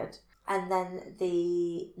really good. And then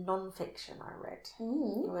the non-fiction I read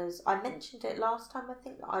was, I mentioned it last time, I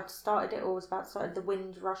think, that I'd started it or was about to start, The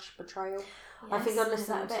Windrush Betrayal. Yes, I think I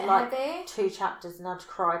listened to like heavy? 2 chapters and I'd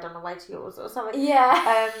cried on the way to yours or something.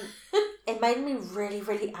 Yeah. It made me really,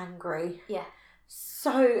 really angry. Yeah.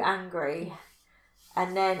 So angry. Yeah.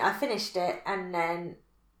 And then I finished it, and then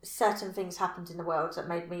certain things happened in the world that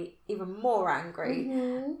made me even more angry.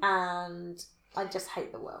 And I just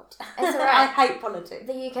hate the world. It's all right. I hate politics.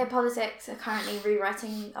 The UK politics are currently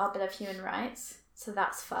rewriting our Bill of Human Rights, so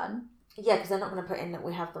that's fun. Yeah, because they're not going to put in that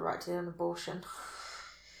we have the right to do an abortion.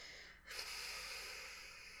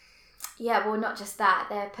 Yeah, well, not just that.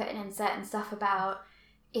 They're putting in certain stuff about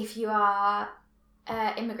if you are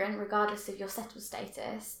immigrant, regardless of your settled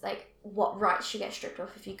status, like what rights you get stripped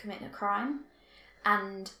off if you commit a crime.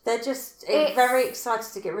 And they're just very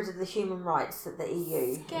excited to get rid of the human rights that the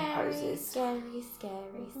EU imposes. Scary.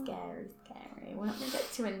 We're not going to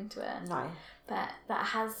get too into it. No. But that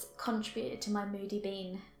has contributed to my moody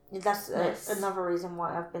bean. That's another reason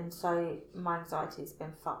why my anxiety's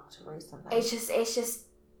been fucked recently. It's just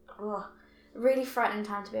really frightening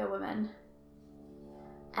time to be a woman.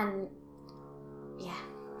 And yeah.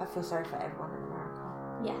 I feel sorry for everyone in America.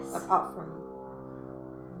 Yes. Apart from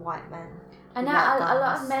white men. I know a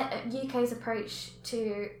lot of UK's approach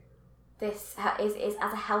to this is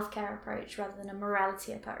as a healthcare approach rather than a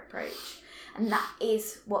morality approach, and that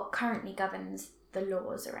is what currently governs the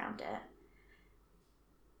laws around it.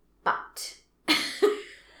 But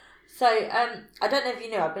so I don't know if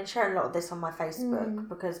you know, I've been sharing a lot of this on my Facebook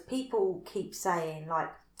because people keep saying like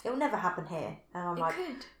it will never happen here, and I'm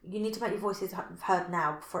you need to make your voices heard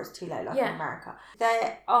now before it's too late, like in America.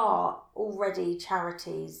 There are already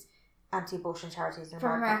charities, anti-abortion charities in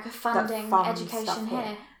America funding education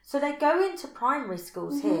here. So they go into primary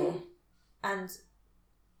schools here and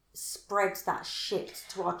spread that shit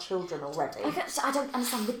to our children already. I don't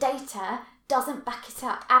understand. The data doesn't back it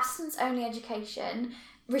up. Abstinence-only education,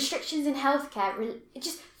 restrictions in healthcare, it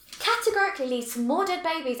just categorically leads to more dead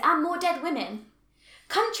babies and more dead women.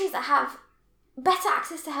 Countries that have better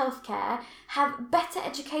access to healthcare, have better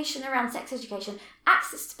education around sex education,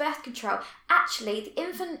 access to birth control. Actually, the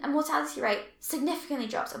infant mortality rate significantly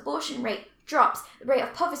drops, abortion rate drops, the rate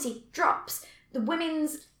of poverty drops, the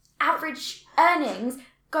women's average earnings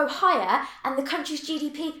go higher, and the country's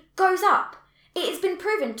GDP goes up. It has been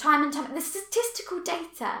proven time and time. There's statistical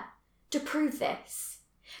data to prove this.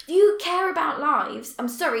 If you care about lives, I'm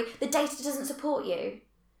sorry, the data doesn't support you.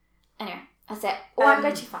 Anyway, that's it. Or I'm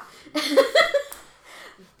going too far.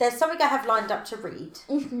 There's something I have lined up to read.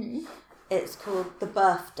 It's called The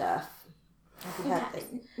Birth Dearth. Have you heard this?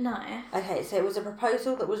 No. Okay, so it was a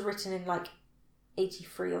proposal that was written in like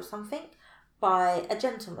 83 or something by a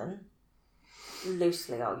gentleman,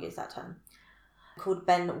 loosely I'll use that term, called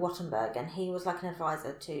Ben Wattenberg, and he was like an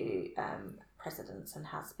advisor to presidents and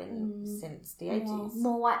has been since the 80s.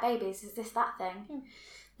 More white babies, is this that thing?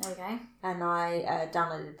 There we go. And I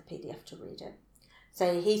downloaded the PDF to read it.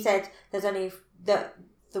 So he said there's only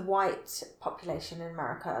the white population in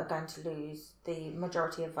America are going to lose the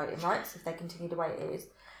majority of voting rights if they continue the way it is.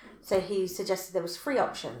 So he suggested there was 3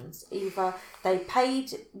 options. Either they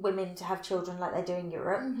paid women to have children like they do in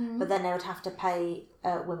Europe, but then they would have to pay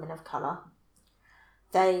women of colour.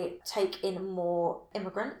 They take in more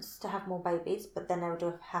immigrants to have more babies, but then they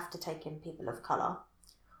would have to take in people of colour.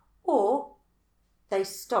 Or they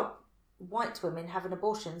stop white women having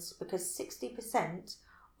abortions because 60%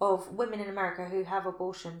 of women in America who have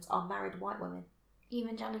abortions are married white women.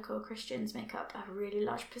 Evangelical Christians make up a really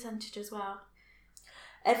large percentage as well.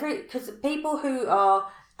 Because people who are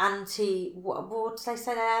anti, what do they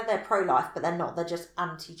say they are? They're pro-life, but they're not. They're just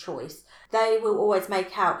anti-choice. They will always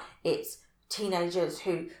make out it's teenagers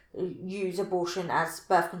who use abortion as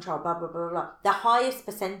birth control, blah, blah, blah, blah. The highest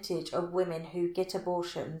percentage of women who get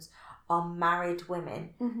abortions are married women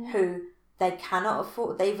who they cannot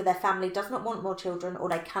afford. Either their family does not want more children or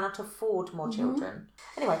they cannot afford more children.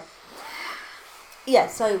 Anyway. Yeah,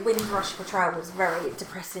 so Windrush Betrayal was very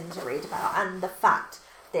depressing to read about, and the fact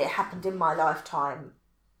that it happened in my lifetime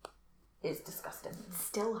is disgusting. It's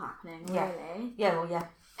still happening, really. Yeah, well, yeah.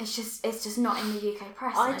 It's just not in the UK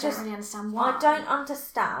press. I don't really understand why. I don't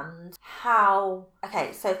understand how.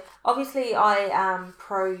 Okay, so obviously I am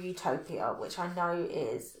pro utopia, which I know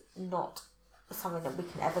is not something that we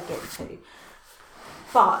can ever get to.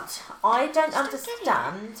 But I don't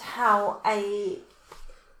understand how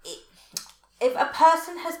if a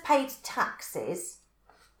person has paid taxes,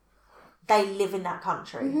 they live in that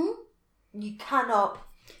country. You cannot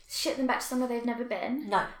ship them back to somewhere they've never been.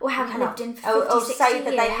 No. Or haven't lived in for 50, or 60 say years.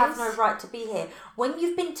 that they have no right to be here. When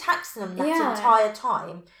you've been taxing them that entire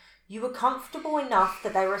time, you were comfortable enough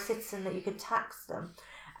that they were a citizen that you could tax them.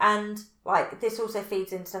 And this also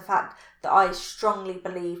feeds into the fact that I strongly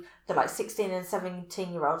believe that 16 and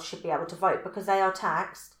 17-year-olds should be able to vote because they are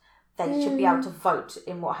taxed. They should be able to vote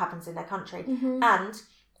in what happens in their country. And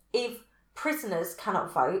if prisoners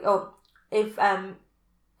cannot vote, or if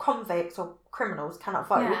convicts or criminals cannot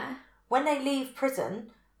vote, when they leave prison,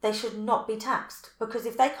 they should not be taxed. Because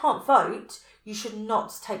if they can't vote, you should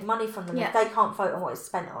not take money from them if they can't vote on what it's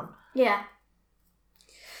spent on. Yeah.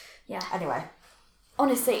 Anyway.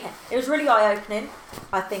 Honestly. It was really eye-opening.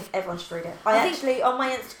 I think everyone should read it. I actually, on my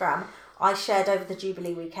Instagram, I shared over the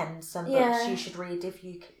Jubilee weekend some books you should read if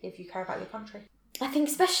you care about your country. I think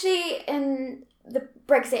especially in the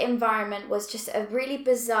Brexit environment was just a really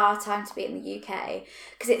bizarre time to be in the UK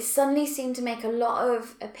because it suddenly seemed to make a lot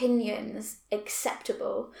of opinions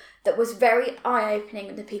acceptable that was very eye-opening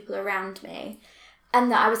to the people around me.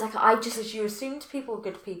 And that I was like, because you assumed people were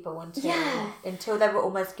good people until they were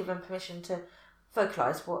almost given permission to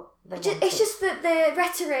vocalise what they wanted. It's just that the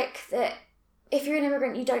rhetoric that if you're an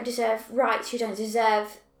immigrant, you don't deserve rights, you don't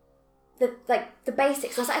deserve the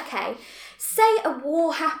basics. I was like, okay, say a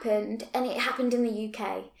war happened and it happened in the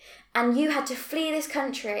UK and you had to flee this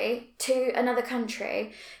country to another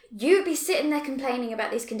country, you'd be sitting there complaining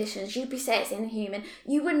about these conditions, you'd be saying it's inhuman,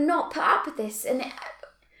 you would not put up with this. And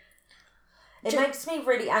it makes me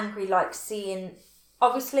really angry, seeing,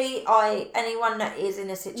 obviously, anyone that is in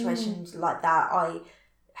a situation like that,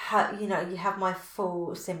 you have my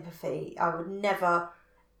full sympathy. I would never,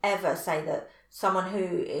 ever say that someone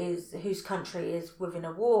whose country is within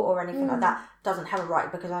a war or anything like that doesn't have a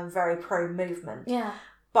right, because I'm very pro-movement. Yeah.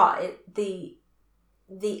 But the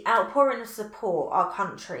outpouring of support our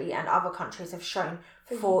country and other countries have shown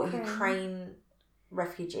for Ukraine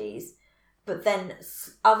refugees, but then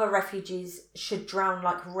other refugees should drown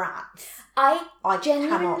like rats. I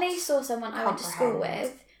genuinely saw someone I went to school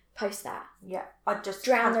with post that. Yeah, I just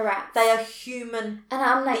drown the rats. They are human and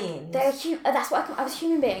I'm like, beings. They're that's what I was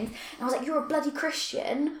human beings. And I was like, you're a bloody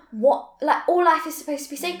Christian. What? All life is supposed to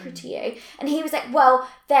be sacred to you. And he was like, well,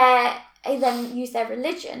 they then use their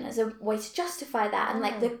religion as a way to justify that and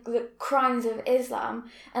the crimes of Islam.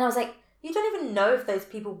 And I was like, you don't even know if those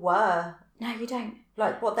people were. No, you don't.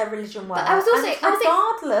 What their religion was. But I was also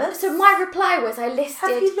regardless. So my reply was, I listed.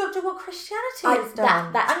 Have you looked at what Christianity has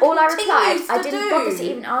done? That's and all I replied. I didn't bother to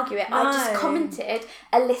even argue it. No. I just commented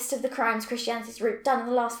a list of the crimes Christianity's done in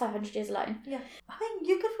the last 500 years alone. Yeah, I mean,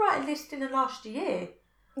 you could write a list in the last year.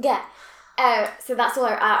 Yeah. So that's all.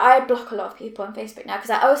 I block a lot of people on Facebook now because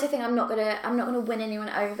I also think I'm not gonna win anyone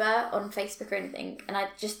over on Facebook or anything, and I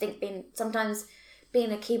just think sometimes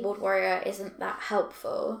being a keyboard warrior isn't that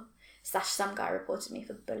helpful. / some guy reported me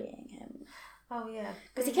for bullying him. Oh yeah,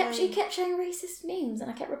 because he kept showing racist memes and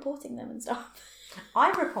I kept reporting them and stuff. I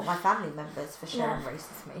report my family members for sharing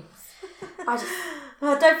racist memes. I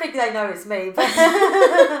don't think they know it's me, but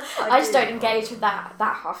I just don't engage with that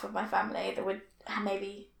half of my family that would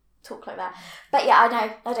maybe talk like that. But yeah,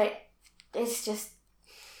 I don't. It's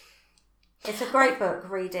a great book.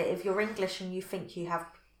 Read it if you're English and you think you have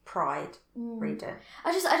pride. Read it.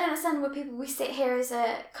 I don't understand why we sit here as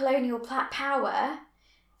a colonial power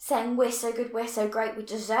saying we're so good, we're so great, we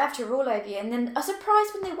deserve to rule over you, and then are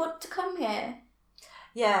surprised when they want to come here.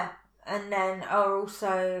 Yeah, and then are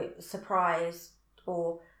also surprised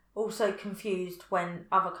or also confused when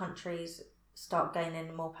other countries start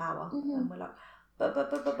gaining more power, and we're like,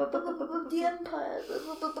 the empire.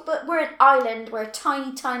 We're an island. We're a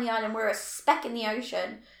tiny, tiny island. We're a speck in the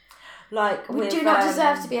ocean. We do not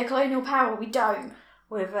deserve to be a colonial power. We don't.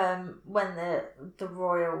 With when the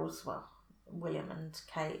royals, well, William and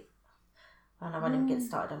Kate, And I won't even get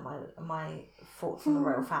started on my thoughts on the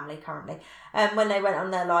royal family currently. When they went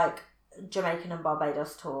on their like Jamaican and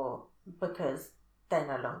Barbados tour because they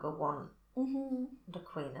no longer want the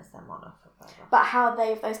Queen as their monarch or whatever. But how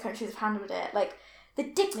those countries have handled it, like the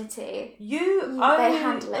dignity they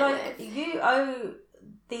handle it with. You owe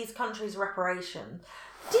these countries reparations.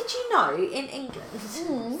 Did you know in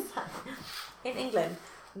England? In England,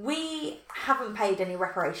 we haven't paid any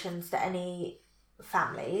reparations to any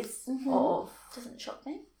families of doesn't shock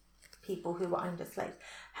me. People who were owned as slaves.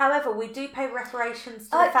 However, we do pay reparations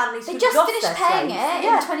to the families who They just lost finished their paying slaves. it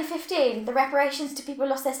in 2015. The reparations to people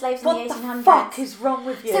who lost their slaves in the 1800s. What the fuck is wrong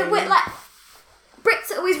with you? So we're like, Brits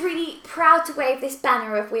are always really proud to wave this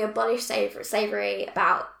banner of we abolished slavery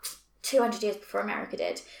about 200 years before America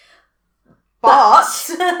did. But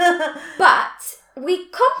we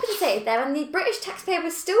compensated them, and the British taxpayer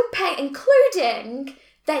was still paying, including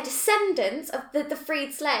their descendants of the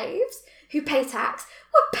freed slaves who pay tax,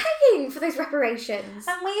 were paying for those reparations.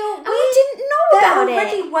 And we didn't know about it. They're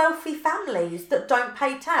already wealthy families that don't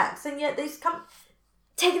pay tax, and yet these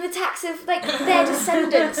taking the tax of like their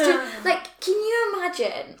descendants to like. Can you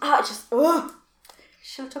imagine? Oh, it just. Ugh.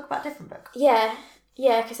 Shall we talk about a different book? Yeah,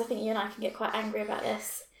 because I think you and I can get quite angry about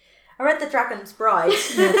this. I read The Dragon's Bride.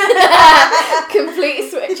 Complete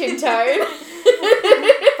switch in tone.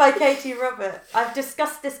 By Katie Robert. I've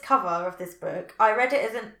discussed this cover of this book. I read it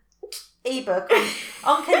as an ebook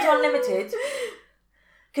on Kindle Unlimited.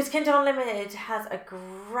 Because Kindle Unlimited has a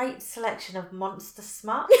great selection of monster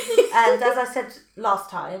smut. And as I said last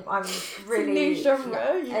time, I'm really... It's a new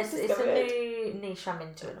genre. It's a new niche I'm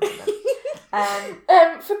into at the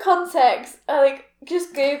moment. For context,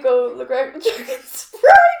 just Google The Dragon's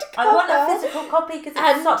Bride cover. I want a physical copy because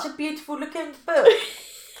it's such a beautiful looking book.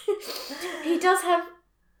 He does have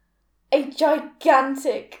a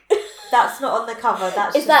gigantic... That's not on the cover.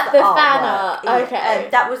 That's Is just that the fan artwork. art? Okay.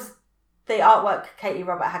 That was the artwork Katie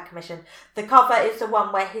Robert had commissioned. The cover is the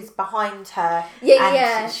one where he's behind her.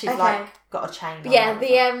 And she's like got a chain. Yeah,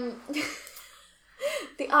 the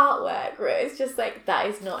artwork where it's just like that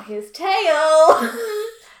is not his tail.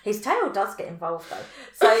 His tail does get involved though.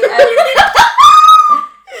 So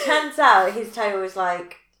turns out his tail is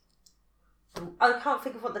like, I can't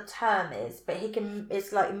think of what the term is, but he can.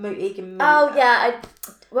 It's like he can move. Oh yeah,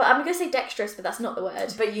 I'm gonna say dexterous, but that's not the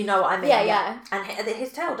word. But you know what I mean. Yeah. And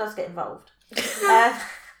his tail does get involved.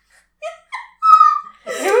 It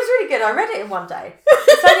was really good. I read it in one day.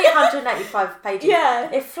 It's only 185 pages.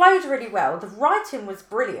 Yeah. It flowed really well. The writing was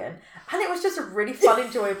brilliant. And it was just a really fun,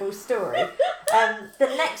 enjoyable story.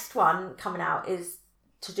 The next one coming out is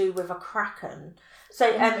to do with a kraken. So,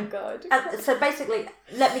 oh my God. So basically,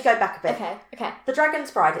 let me go back a bit. Okay. The Dragon's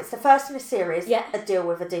Bride, it's the first in a series, a deal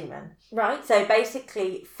with a demon. Right. So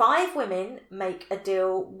basically, 5 women make a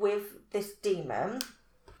deal with this demon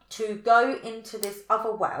to go into this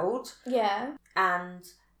other world. Yeah. And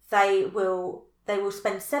they will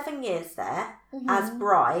spend 7 years there as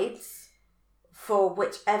brides for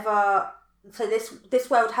whichever. So this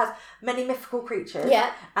world has many mythical creatures,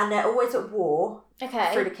 and they're always at war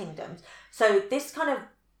through the kingdoms. So this kind of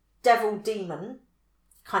devil demon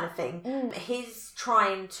kind of thing, he's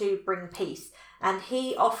trying to bring peace, and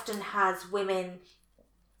he often has women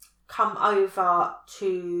come over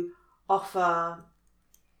to offer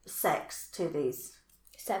sex to these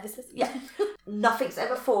services. Yeah. Nothing's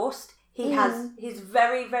ever forced. He's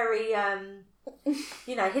very, very,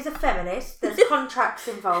 he's a feminist. There's contracts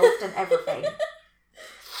involved and everything.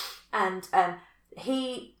 And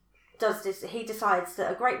he does this, he decides that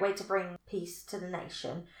a great way to bring peace to the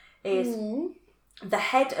nation is the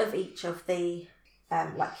head of each of the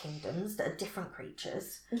kingdoms that are different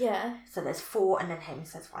creatures. Yeah. So there's 4 and then him,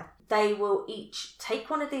 so there's 5. They will each take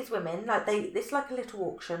one of these women, it's like a little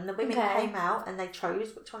auction. The women came out and they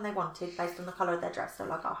chose which one they wanted based on the colour of their dress. So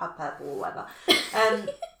I'll have purple or whatever.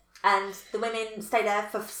 And the women stay there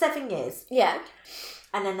for 7 years. Yeah.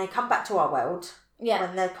 And then they come back to our world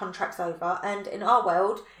when their contract's over. And in our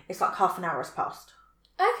world, it's like half an hour has passed.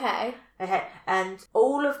 Okay. And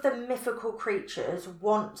all of the mythical creatures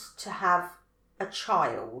want to have a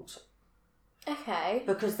child. Okay.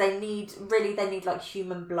 Because they need like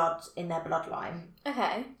human blood in their bloodline.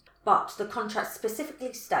 Okay. But the contract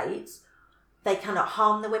specifically states they cannot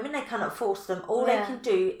harm the women, they cannot force them. All they can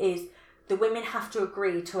do is the women have to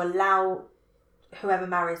agree to allow whoever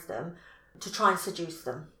marries them to try and seduce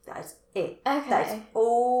them. That is it. Okay. That is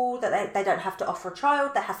all that they don't have to offer a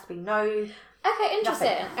child. There has to be no. Okay, interesting.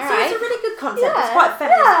 Nothing. All so right. it's a really good concept. It's quite a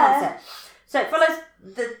feminist concept. So it follows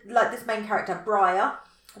this main character, Briar,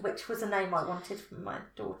 which was a name I wanted for my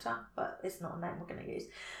daughter, but it's not a name we're going to use.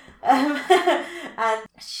 And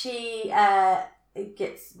she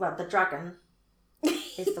the dragon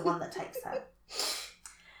is the one that takes her.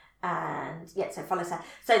 And so follows her.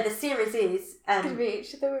 So the series is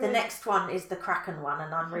the next one is the Kraken one,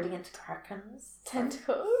 and I'm really into Krakens.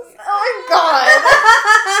 Tentacles. Oh my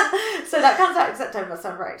god! So that comes out in September, so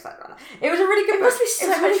I'm very excited about that. It was a really good book. It must be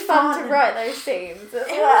so much fun to write those scenes as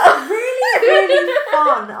well. Was really, really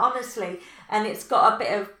fun, honestly. And it's got a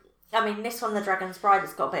bit of, this one, The Dragon's Bride,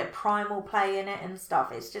 it's got a bit of primal play in it and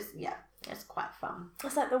stuff. It's just, it's quite fun.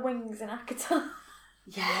 It's like the wings in Akatar.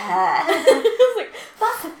 Yeah. I was like,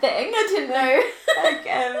 that's a thing, I didn't know.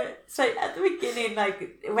 So at the beginning,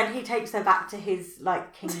 when he takes her back to his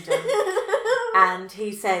kingdom, and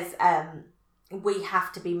he says, we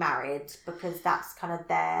have to be married because that's kind of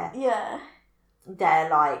their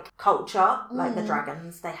culture, the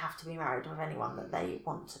dragons, they have to be married with anyone that they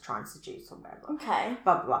want to try and seduce or whatever. Okay.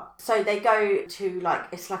 Blah, blah, blah. So they go to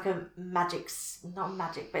it's like a not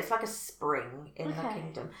magic, but it's like a spring in the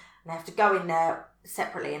kingdom. And they have to go in there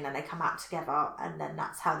separately, and then they come out together, and then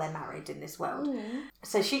that's how they're married in this world. Mm.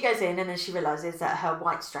 So she goes in, and then she realises that her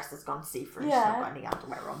white dress has gone see-through. She's not got any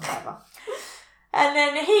underwear on, whatever. And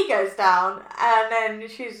then he goes down, and then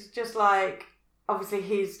she's just obviously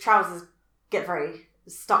his trousers get very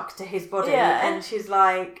stuck to his body, and she's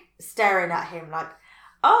staring at him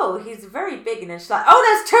oh, he's very big, and then she's oh,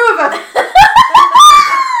 there's two of them.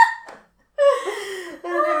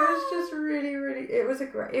 And it was just really, really, it was a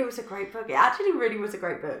great book. It actually really was a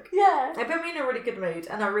great book. Yeah. It put me in a really good mood,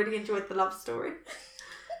 and I really enjoyed the love story.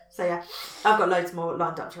 So I've got loads more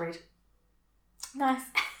lined up to read. Nice.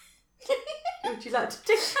 Would you like to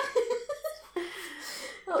do?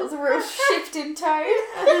 That was a real shift in tone.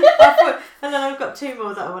 And then I've got two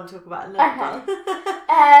more that I want to talk about. Okay.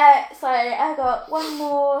 So I got one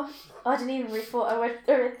more. I didn't even read four. I read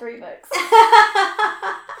 3 books.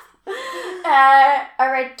 I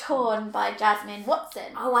read Torn by Jasmine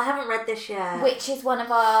Watson. Oh, I haven't read this yet. Which is one of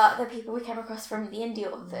the people we came across from the Indie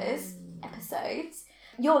Authors episodes.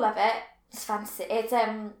 You'll love it. It's fantasy. It's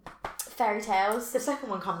fairy tales. The second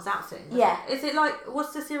one comes out soon. Yeah. Is it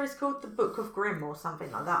what's the series called? The Book of Grimm or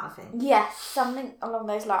something like that, I think. Yes, something along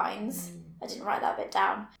those lines. I didn't write that bit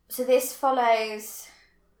down. So this follows...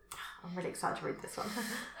 I'm really excited to read this one.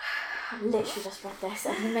 I literally just read this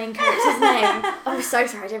and the main character's name. I'm so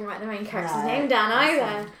sorry I didn't write the main character's name down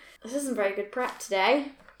either. This isn't very good prep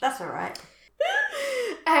today. That's alright.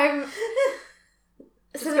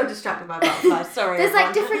 So got distracted by butterflies. Sorry.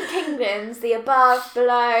 There's different kingdoms, the above,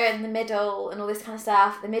 below, and the middle, and all this kind of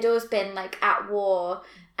stuff. The middle's been at war,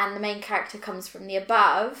 and the main character comes from the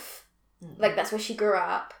above. That's where she grew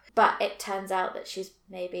up. But it turns out that she's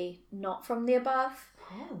maybe not from the above.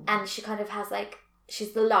 Oh. And she kind of has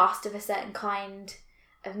she's the last of a certain kind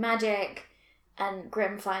of magic, and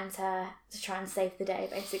Grimm finds her to try and save the day,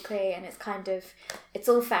 basically. And it's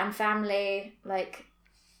all found family,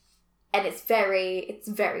 and it's very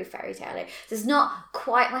fairy tale-y. So it's not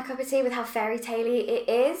quite my cup of tea with how fairy tale-y it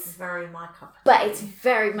is. Very my cup of tea. But it's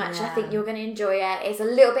very much, I think you're going to enjoy it. It's a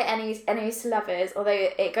little bit enemies to lovers, although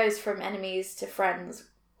it goes from enemies to friends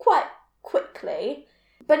quite quickly.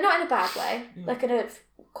 But not in a bad way, in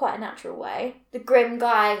quite a natural way. The Grimm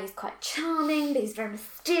guy, he's quite charming, but he's very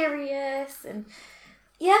mysterious, and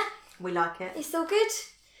we like it. It's all good.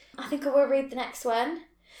 I think I will read the next one.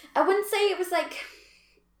 I wouldn't say it was I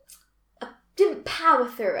didn't power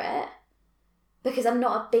through it because I'm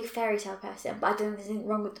not a big fairy tale person, but I don't think there's anything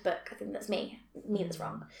wrong with the book. I think that's me that's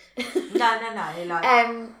wrong.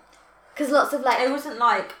 No. Because lots of it wasn't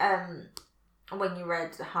when you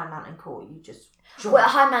read High Mountain Court, you just... Well,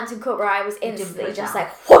 High Mountain Court, where I was instantly just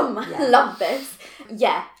whoom, I love this.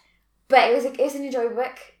 Yeah. But it was an enjoyable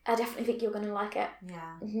book. I definitely think you're going to like it.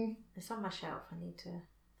 Yeah. Mm-hmm. It's on my shelf. I need to...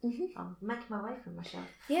 Mm-hmm. I'm making my way from my shelf.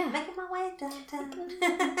 Yeah. Making my way downtown.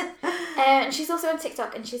 And she's also on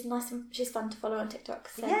TikTok, and she's nice and she's fun to follow on TikTok.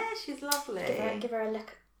 So yeah, she's lovely. Give her a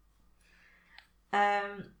look.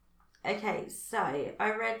 Okay, so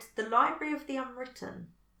I read The Library of the Unwritten.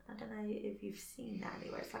 I don't know if you've seen that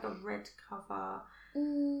anywhere. It's a red cover.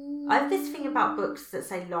 I have this thing about books that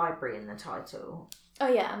say library in the title. Oh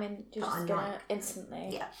yeah, you're just gonna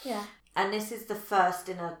instantly. Yeah. And this is the first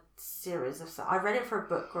in a series of... I read it for a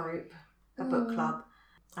book group, a book club,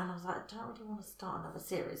 and I was I don't really want to start another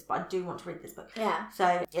series, but I do want to read this book. Yeah.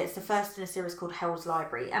 So it's the first in a series called Hell's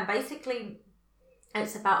Library, and basically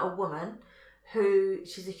it's about a woman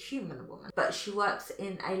she's a human woman, but she works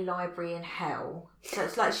in a library in hell. So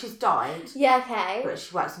it's she's died. Yeah, okay. But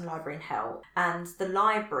she works in a library in hell. And the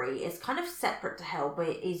library is kind of separate to hell, but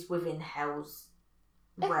it is within hell's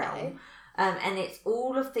realm. And it's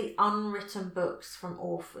all of the unwritten books from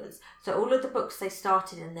authors. So all of the books they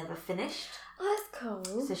started and never finished. Oh, that's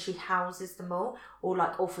cool. So she houses them all. Or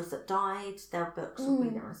like authors that died, their books will be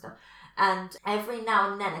there and stuff. And every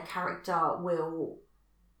now and then a character will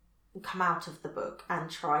come out of the book and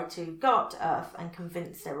try to go up to Earth and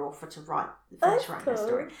convince their author to finish writing their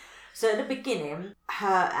story. So at the beginning,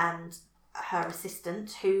 her and her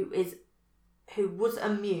assistant, who was a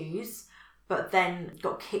muse, but then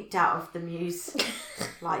got kicked out of the muse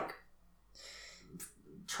like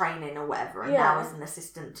training or whatever, and now is an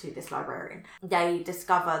assistant to this librarian. They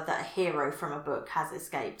discover that a hero from a book has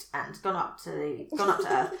escaped and gone up to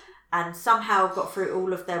Earth and somehow got through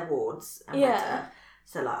all of their wards and went to Earth.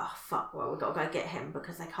 So like, oh fuck, well, we've got to go get him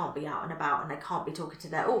because they can't be out and about and they can't be talking to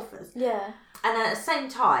their authors. Yeah. And then at the same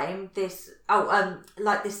time, this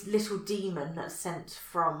little demon that's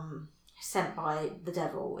sent by the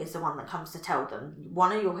devil is the one that comes to tell them,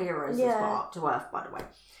 one of your heroes has got up to Earth, by the way.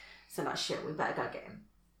 So like, shit, we better go get him.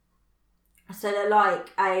 So they're like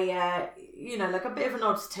a bit of an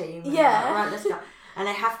odds team. Yeah. Like, right, let's go. And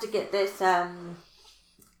they have to get this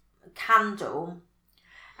candle.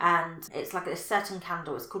 And it's like a certain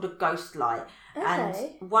candle. It's called a ghost light.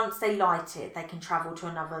 Okay. And once they light it, they can travel to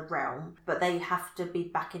another realm. But they have to be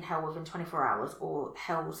back in hell within 24 hours or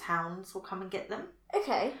hell's hounds will come and get them.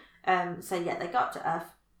 Okay. So yeah, they go up to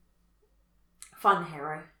Earth, find the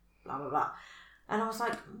hero, blah, blah, blah. And I was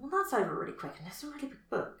like, well, that's over really quick. And it's a really big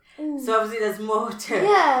book. So obviously there's more to it.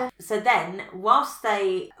 Yeah. So then,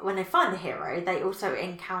 when they find the hero, they also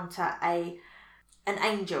encounter an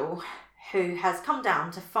angel who has come down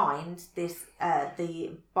to find this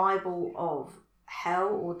the Bible of Hell,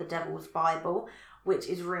 or the Devil's Bible, which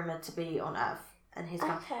is rumoured to be on Earth. And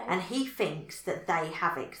and he thinks that they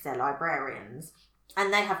have it because they're librarians,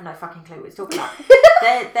 and they have no fucking clue what he's talking about.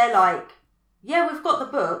 they're like, yeah, we've got the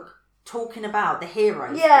book talking about the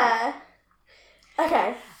heroes. Yeah.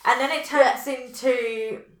 Okay. And then it turns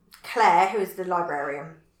into Claire, who is the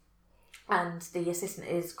librarian, and the assistant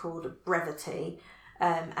is called Brevity.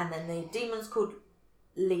 And then the demon's called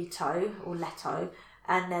Leto,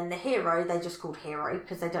 and then the hero they just called Hero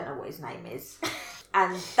because they don't know what his name is.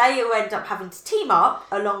 And they all end up having to team up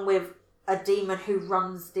along with a demon who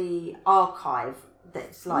runs the archive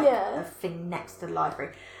that's like a thing next to the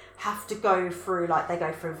library. Have to go through, they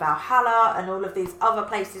go through Valhalla and all of these other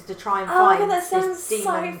places to try and find that sounds this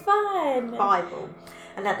demon so fun. Bible.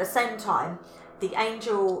 And at the same time, the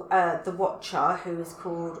angel, the Watcher, who is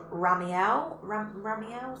called Ramiel,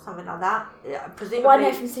 something like that. Presumably, One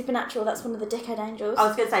note from Supernatural. That's one of the dickhead angels. I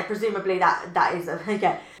was going to say, presumably that is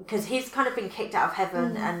because he's kind of been kicked out of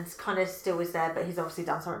heaven and kind of still is there, but he's obviously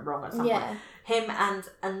done something wrong at some point. Him and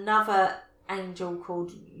another angel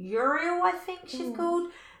called Uriel, I think she's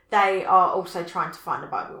called. They are also trying to find the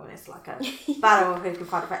Bible, and it's like a battle of who can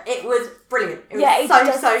find it. It was brilliant. It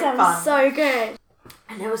was so fun, so good.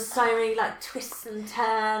 And there was so many twists and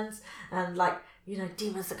turns and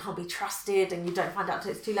demons that can't be trusted, and you don't find out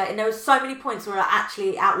until it's too late. And there was so many points where I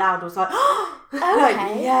actually out loud was like, oh, okay,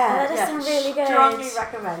 that does sound really good. Strongly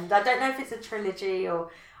recommend. I don't know if it's a trilogy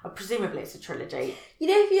or presumably it's a trilogy. You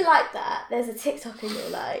know, if you like that, there's a TikToker you'll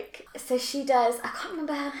like. So she does, I can't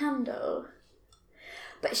remember her handle,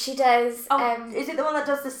 but she does... is it the one that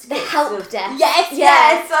does the skits? The help desk.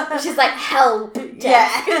 Yes! She's like, help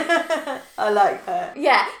desk. Yeah. I like her.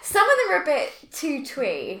 Yeah. Some of them are a bit too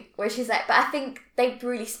twee, where she's like, but I think they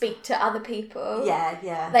really speak to other people.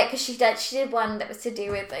 Yeah. Because she did one that was to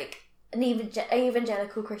do with, an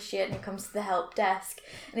evangelical Christian who comes to the help desk,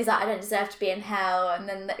 and he's like, I don't deserve to be in hell, and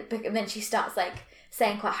then she starts,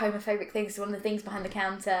 saying quite homophobic things to one of the things behind the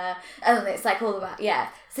counter, and then it's all about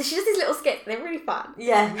so she does these little skits, they're really fun.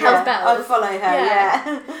 Hell's Bells. I follow her.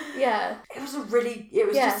 Yeah. It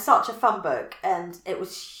was just such a fun book, and it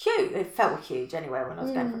was huge. It felt huge anyway when I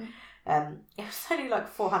was going for it. It was only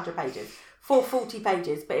 400 pages, 440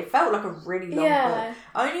 pages, but it felt like a really long book,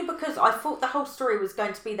 only because I thought the whole story was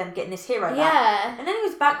going to be them getting this hero back, and then he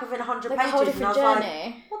was back within 100 pages, a whole different and I was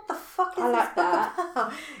journey. what the fuck is this book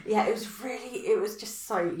about? Yeah, it was just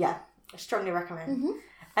so, I strongly recommend.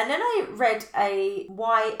 And then I read a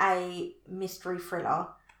YA mystery thriller.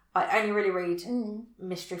 I only really read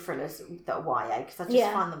mystery thrillers that are YA because I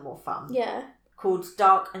just find them more fun. Yeah. Called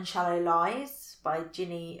Dark and Shallow Lies by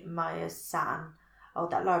Ginny Myers San. Oh,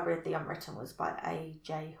 that Library of the Unwritten was by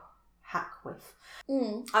A.J. Hackworth.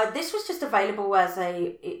 This was just available as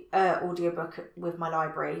a audiobook with my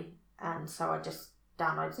library, and so I just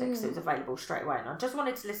downloaded it because it was available straight away, and I just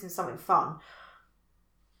wanted to listen to something fun.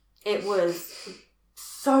 It was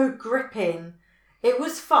so gripping. It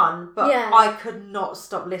was fun, but I could not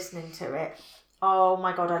stop listening to it. Oh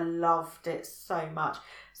my God, I loved it so much.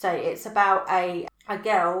 So it's about a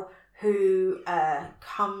girl who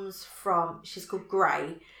comes from, she's called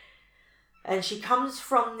Gray, and she comes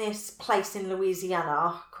from this place in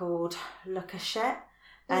Louisiana called Le Cachet,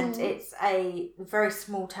 and it's a very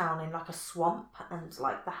small town in like a swamp, and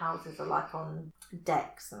like the houses are like on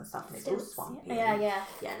decks and stuff, and it's all swampy. Yeah,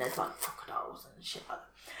 and there's like crocodiles and shit like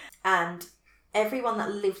that. And everyone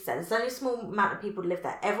that lives there, there's only a small amount of people that live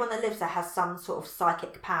there. Everyone that lives there has some sort of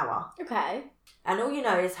psychic power. Okay. And all you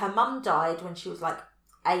know is her mum died when she was like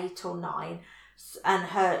 8 or 9,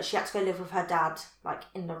 and she had to go live with her dad, like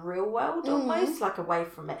in the real world almost, like away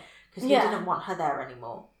from it, because he didn't want her there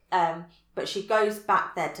anymore. But she goes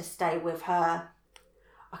back there to stay with her.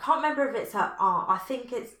 I can't remember if it's her aunt. I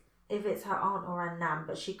think if it's her aunt or her nan,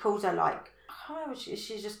 but she calls her like, I can't remember,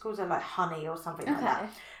 she just calls her like Honey or something like that.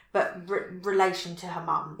 But relation to her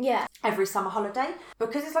mum. Yeah. Every summer holiday,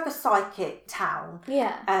 because it's like a psychic town.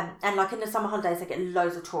 Yeah. And like in the summer holidays, they get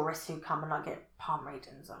loads of tourists who come and like get palm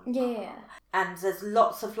readings on. Yeah. And there's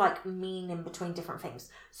lots of like meaning between different things.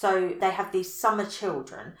 So they have these summer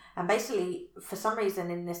children, and basically for some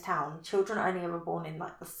reason in this town, children are only ever born in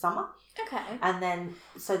like the summer. Okay. And then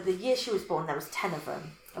so the year she was born, there was 10 of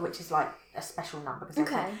them, which is like a special number.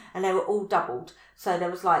 And they were all doubled. So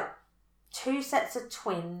there was like 2 sets of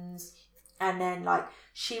twins, and then like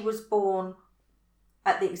she was born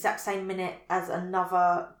at the exact same minute as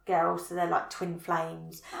another girl, so they're like twin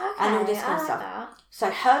flames, and all this kind of stuff. That. So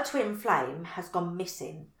her twin flame has gone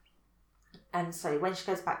missing, and so when she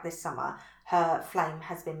goes back this summer, her flame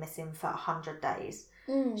has been missing for 100 days.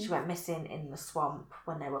 She went missing in the swamp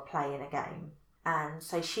when they were playing a game, and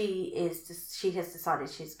so she has decided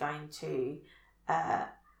she's going to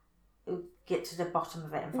get to the bottom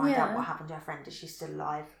of it and find out what happened to her friend. Is she still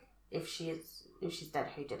alive? If she's dead,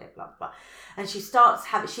 who did it? Blah blah. And she starts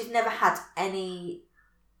she's never had any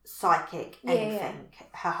psychic anything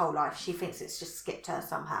her whole life. She thinks it's just skipped her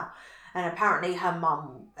somehow. And apparently her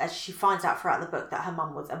mum, as she finds out throughout the book, that her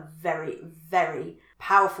mum was a very, very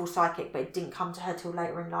powerful psychic, but it didn't come to her till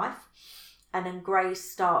later in life. And then Grace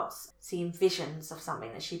starts seeing visions of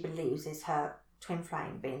something that she believes is her twin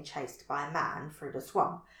flame being chased by a man through the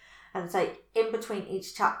swamp. And so in between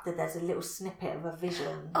each chapter, there's a little snippet of a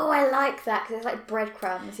vision. Oh, I like that, because it's like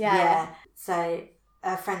breadcrumbs, Yeah. So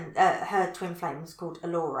her twin flame is called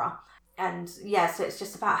Alora. And so it's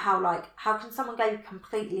just about how can someone go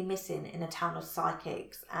completely missing in a town of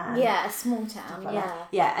psychics? And a small town,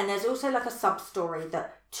 Yeah, and there's also like a sub-story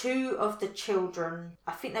that 2 of the children,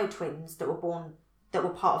 I think they were twins, that were born, that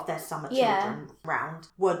were part of their summer children round,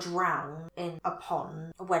 were drowned in a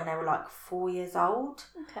pond when they were like 4 years old.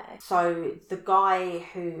 Okay. So the guy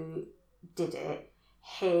who did it,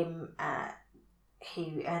 he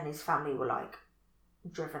and his family were like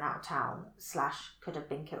driven out of town / could have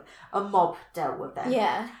been killed. A mob dealt with them.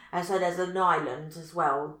 Yeah. And so there's an island as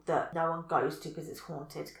well that no one goes to because it's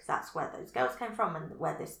haunted, because that's where those girls came from and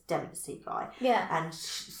where this Dempsey guy. Yeah. And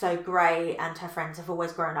so Gray and her friends have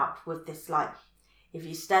always grown up with this like, if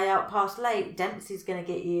you stay out past late, Dempsey's going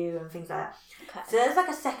to get you and things like that. Okay. So there's like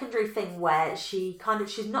a secondary thing where she's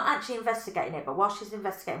not actually investigating it, but while she's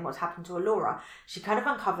investigating what's happened to Alora, she kind of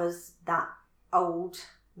uncovers that old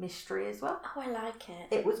mystery as well. Oh, I like it.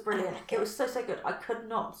 It was brilliant. It was so good. I could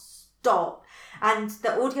not stop. And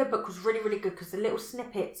the audiobook was really, really good because the little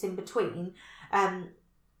snippets in between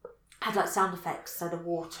had like sound effects, so the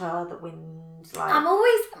water, the wind, like... I'm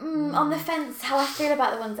always on the fence how I feel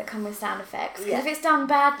about the ones that come with sound effects, because if it's done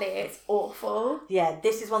badly, it's awful. Yeah,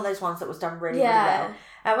 this is one of those ones that was done really, really well.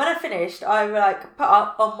 And when I finished, I like put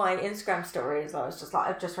up on my Instagram stories, I was just like,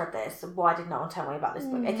 I've just read this, why did no one tell me about this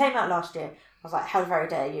book? It came out last year. I was like, how very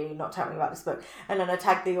dare you not tell me about this book? And then I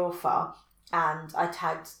tagged the author and I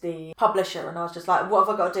tagged the publisher, and I was just like, what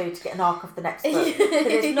have I got to do to get an arc of the next book?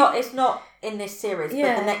 Because it's not in this series,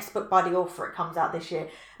 but the next book by the author, it comes out this year.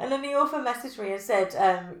 And then the author messaged me and said,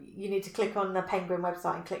 you need to click on the Penguin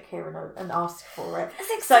website and click here and ask for it.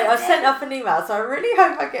 So I sent off an email, so I really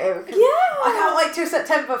hope I get it. I can't wait till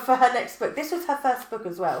September for her next book. This was her first book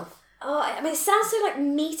as well. Oh, I mean, it sounds so like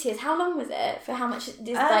meaty. How long was it for how much is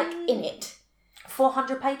like in it?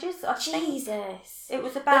 400 pages, I think. Jesus. It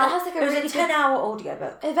was about... It was a 10-hour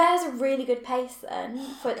audiobook. It has a really good pace then,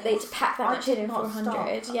 for they to pack that much in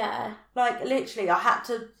 400. Yeah. Like, literally, I had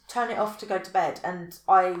to turn it off to go to bed, and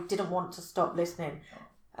I didn't want to stop listening.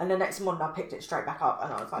 And the next morning, I picked it straight back up,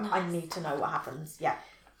 and I was like, nice. I need to know what happens. Yeah.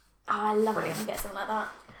 Oh, I love it when you get something like that.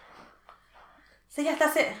 So yeah,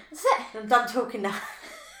 that's it. That's it. I'm done talking now.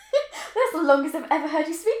 That's the longest I've ever heard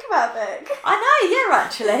you speak about a book. I know, yeah,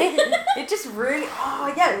 actually. It just really,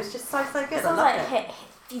 it was just so good. It sounds like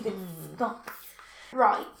you could not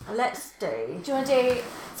Right. Let's do. Do you want to do...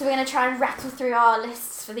 So we're going to try and rattle through our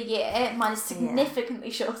lists for the year. Mine is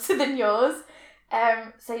significantly shorter than yours.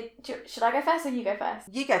 So should I go first or you go first?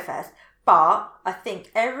 You go first. But I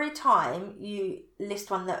think every time you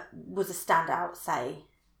list one that was a standout, say...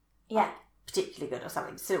 Yeah. Particularly good or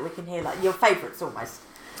something, so that we can hear like your favourites almost.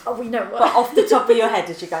 Oh, we know what. But off the top of your head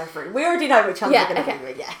as you're going through. We already know which ones are going to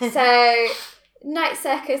be. Yeah. So, Night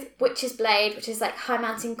Circus, Witch's Blade, which is like High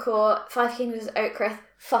Mountain Court, Five Kingdoms of Oakcrest,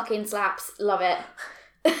 fucking slaps, love it.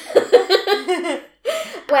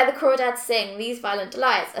 Where the Crawdads Sing, These Violent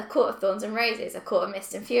Delights, A Court of Thorns and Roses, A Court of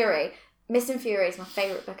Mist and Fury. Mist and Fury is my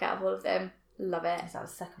favourite book out of all of them. Love it. Is that the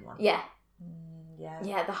second one? Yeah. Yeah.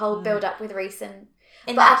 Yeah, the whole build up with Reese and...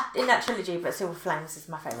 In that trilogy, but Silver Flames is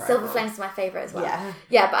my favourite. Silver Flames is my favourite as well. Yeah.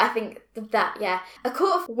 Yeah, but I think that, A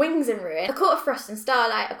Court of Wings and Ruin, A Court of Frost and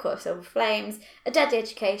Starlight, A Court of Silver Flames, A Deadly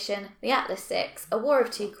Education, The Atlas Six, A War of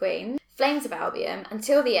Two Queens, Flames of Albion,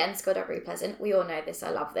 Until the End, Skullduggery Pleasant, we all know this, I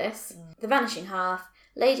love this, The Vanishing Half,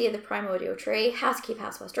 Lady of the Primordial Tree, How to Keep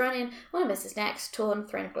House Whilst Running, One of Us Is Next, Torn,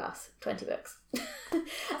 Throne of Glass, 20 books.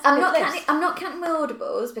 I'm not counting my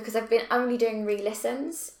audibles because I've been only doing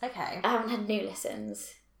re-listens. Okay. I haven't had new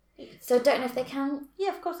listens. So I don't know if they count. Yeah,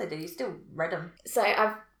 of course they do. You still read them. So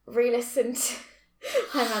I've re-listened to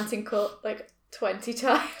High Mountain Court like 20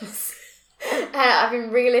 times. I've been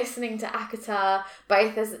re-listening to ACOTAR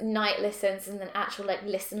both as night listens and then actual like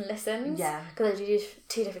listens. Yeah. Because I do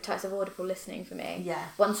two different types of audible listening for me. Yeah.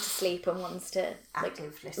 One's to sleep and one's to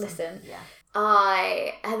active listen. Yeah.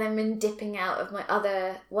 I have then been dipping out of my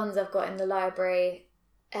other ones I've got in the library.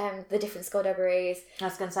 The different skullduggeries. I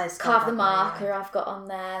was going to say Carve the Marker I've got on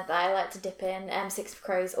there that I like to dip in. Six of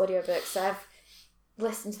Crows audiobooks. So I've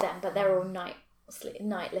listened to them, but they're all night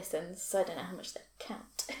listens, so I don't know how much they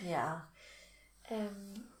count. Yeah.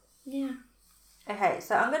 Yeah. Okay,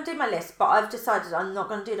 so I'm going to do my list, but I've decided I'm not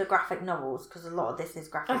going to do the graphic novels because a lot of this is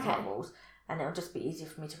graphic novels, and it'll just be easier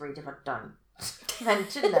for me to read if I don't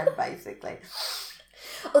mention them, basically.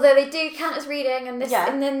 Although they do count as reading, and this,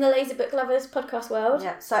 and then the Lazy Book Lovers podcast world.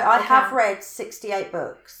 Yeah, so I have read 68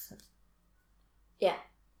 books. Yeah.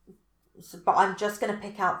 So, but I'm just going to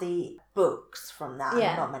pick out the books from that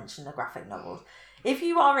and not mention the graphic novels. If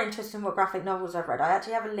you are interested in what graphic novels I've read, I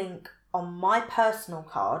actually have a link on my personal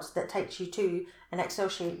card that takes you to an Excel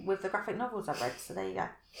sheet with the graphic novels I've read. So there you go.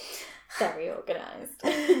 Very organised.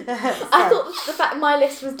 I thought the fact my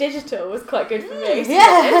list was digital was quite good for me. Yeah,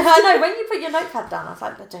 I know. When you put your notepad down, I was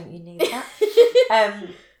like, but don't you need that?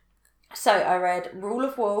 So I read Rule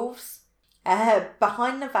of Wolves,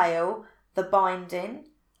 Behind the Veil, The Binding,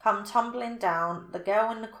 Come Tumbling Down, The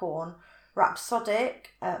Girl in the Corn, Rhapsodic,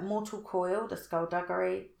 Mortal Coil, The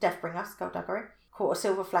Skullduggery, Deathbringer, Skullduggery, Court of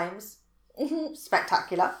Silver Flames,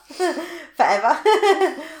 spectacular, Forever,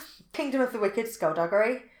 Kingdom of the Wicked,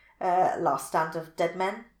 Skullduggery, Last Stand of Dead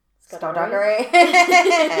Men, Skullduggery,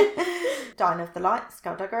 Dying of the Light,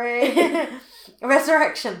 Skullduggery,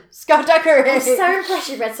 Resurrection, Skullduggery. I'm so impressed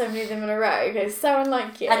you read so many of them in a row. It's so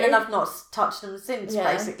unlike you. And then I've not touched them since,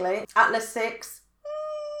 basically. Atlas 6,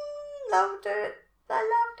 loved it. I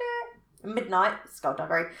loved it. Midnight,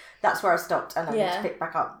 Skullduggery. That's where I stopped and I need to pick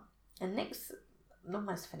back up. And Nick's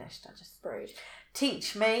almost finished. I just rude.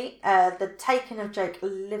 Teach Me, The Taking of Jake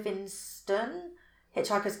Livingston,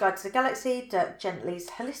 Hitchhiker's Guide to the Galaxy, Dirk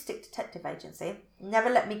Gently's Holistic Detective Agency, Never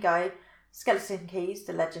Let Me Go, Skeleton Keys,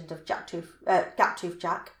 The Legend of Gaptooth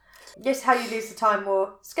Jack, Yes, How You Lose the Time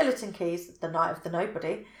War, Skeleton Keys, The Night of the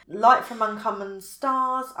Nobody, Light from Uncommon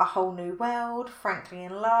Stars, A Whole New World, Frankly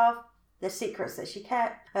in Love, The Secrets That She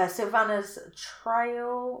Kept, Sylvana's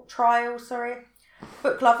Trial,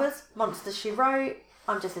 Book Lovers, Monsters She Wrote,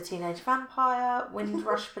 I'm Just a Teenage Vampire,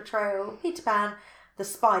 Windrush Betrayal, Peter Pan, The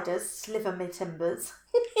Spiders, Sliver Me Timbers.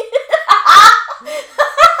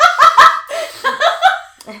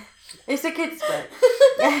 It's a kid's book.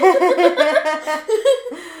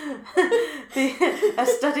 A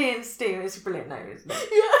Study in Steam. It's a brilliant name, isn't it?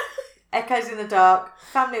 Yeah. Echoes in the Dark,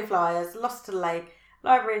 Family of Liars, Lost to the Lake,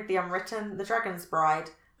 Library of the Unwritten, The Dragon's Bride,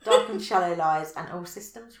 Dark and Shallow Lies, and All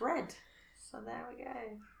Systems Red. So there we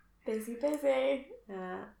go. Busy.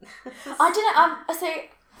 Yeah. I don't know. So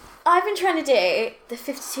I've been trying to do the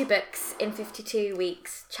 52 books in 52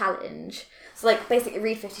 weeks challenge. So like basically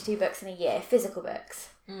read 52 books in a year, physical books.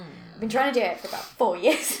 I've been trying to do it for about 4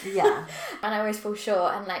 years. Yeah. And I always fall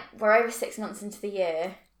short. And like we're over 6 months into the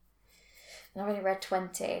year, and I've only read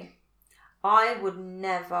 20. I would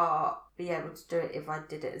never be able to do it if I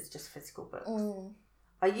did it as just physical books.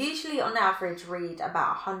 I usually, on average, read about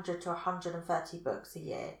 100 to 130 books a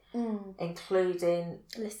year, including...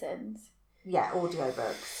 listens. Yeah,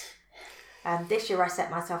 audiobooks. This year I set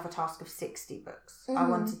myself a task of 60 books. I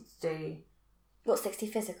wanted to do... What, 60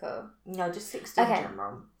 physical? No, just 60 in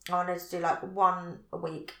general. I wanted to do like one a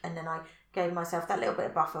week, and then I gave myself that little bit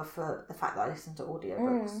of buffer for the fact that I listened to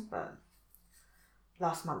audiobooks. But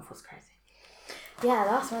last month was crazy. Yeah,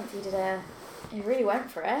 last month you really went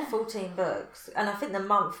for it. 14 books. And I think the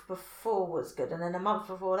month before was good. And then the month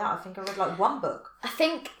before that, I think I read like one book. I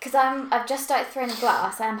think, because I've just started Throwing a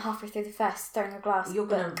Glass. I am halfway through the first Throwing a Glass You're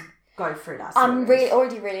going to go through that series. I'm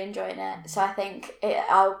already Mm. really enjoying it. So I think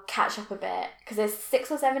I'll catch up a bit. Because there's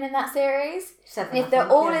 6 or 7 in that series. 7, and if they're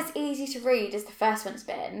all as easy to read as the first one's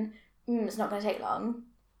been, it's not going to take long,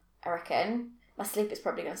 I reckon. My sleep is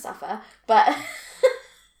probably going to suffer. But...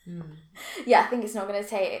 Yeah, I think it's not going to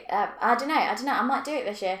take... I don't know. I might do it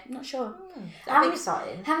this year. I'm not sure. That'd be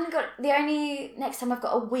exciting. Next time I've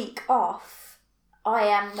got a week off, I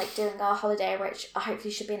am like doing a holiday, which I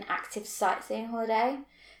hopefully should be an active sightseeing holiday.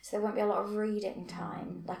 So there won't be a lot of reading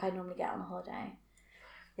time like I normally get on a holiday.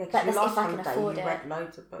 Yeah, because your last if I can holiday afford you it. read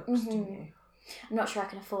loads of books, didn't you? I'm not sure I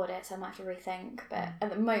can afford it, so I might have to rethink. But at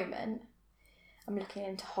the moment, I'm looking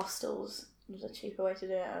into hostels. There's a cheaper way to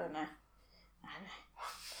do it. I don't know.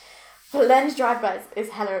 But learning to drive, guys, is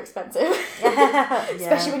hella expensive.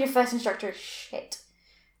 Especially when your first instructor is shit.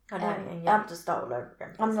 I know, and you have to start all over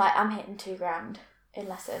again. I'm hitting $2,000 in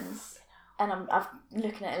lessons. And I'm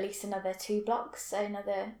looking at least another 2 blocks, so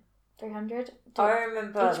another 300. I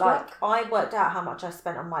remember, I worked out how much I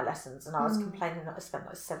spent on my lessons, and I was complaining that I spent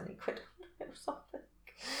like 70 quid on it or something.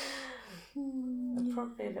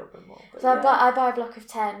 Probably a little bit more. But so I buy a block of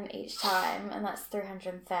 10 each time, and that's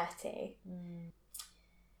 330.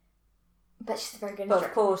 But she's a very good instructor. But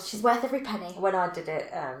of course, she's worth every penny. When I did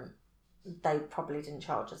it, they probably didn't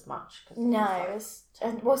charge as much. And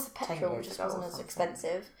what's the petrol just wasn't as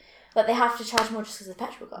expensive. But they have to charge more just because of the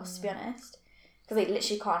petrol costs, to be honest. Because they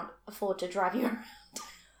literally can't afford to drive you around.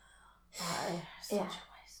 Such a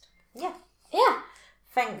waste. Yeah.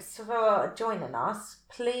 Thanks for joining us.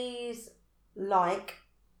 Please like,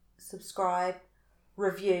 subscribe,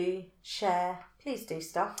 review, share. Please do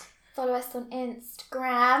stuff. Follow us on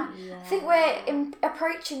Instagram. Yeah. I think we're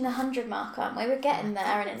approaching the 100 mark, aren't we? We're getting there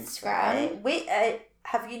on Instagram.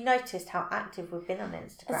 Have you noticed how active we've been on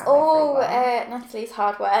Instagram? It's all Natalie's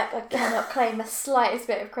hard work. I cannot claim the slightest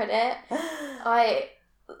bit of credit. I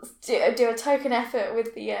do a token effort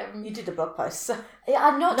with the... You did a blog post. So. Yeah,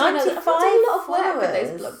 I'm not doing a lot of work with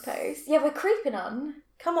those blog posts. Yeah, we're creeping on.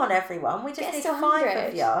 Come on, everyone. We just need 5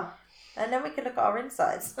 of you. And then we can look at our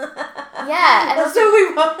insights. Yeah, and that's what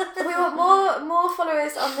we want. We want more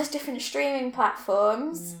followers on the different streaming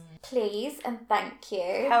platforms. Please and thank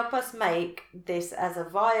you. Help us make this as a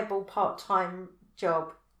viable part-time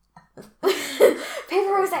job. People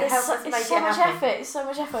are always like, it's so much effort. It's so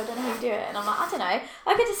much effort. I don't know how you do it. And I'm like, I don't know.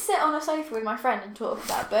 I could just sit on a sofa with my friend and talk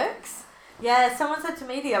about books. Yeah, someone said to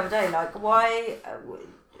me the other day, like, why,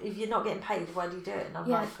 if you're not getting paid, why do you do it? And I'm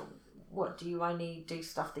like, what, do you only do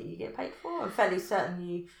stuff that you get paid for? I'm fairly certain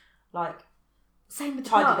you, like, same with the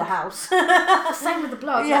tidy blog. the house. Same with the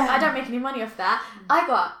blog. Yeah. Like, I don't make any money off that. I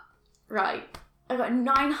got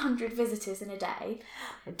 900 visitors in a day.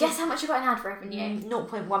 Guess how much I got in ad revenue?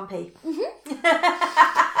 0.1p.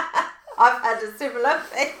 I've had a similar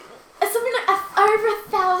thing. Something like over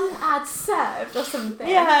 1,000 ads served or something.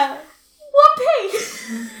 Yeah.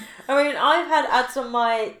 1p. I mean, I've had ads on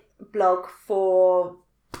my blog for...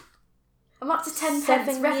 I'm up to 10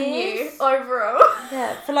 pence revenue overall.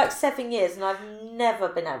 Yeah, for like 7 years, and I've never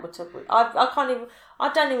been able to... I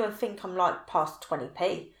don't even think I'm like past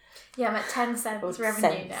 20p. Yeah, I'm at 10 cents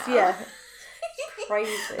revenue now. Yeah.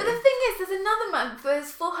 Crazy. But the thing is, there's another month where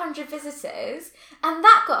there's 400 visitors, and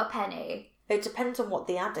that got a penny. It depends on what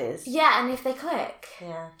the ad is. Yeah, and if they click.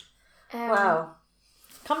 Yeah. Well,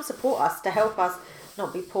 come support us to help us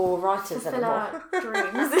not be poor writers anymore. Our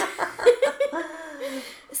dreams.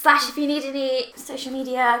 / if you need any social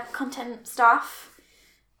media content stuff,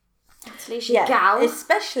 Natalie's your gal.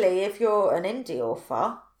 Especially if you're an indie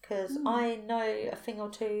author, because I know a thing or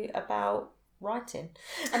two about writing.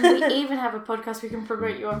 And we even have a podcast we can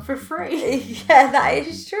promote you on for free. Yeah, that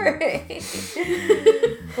is true.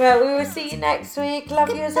 Well, we will see you next week. Love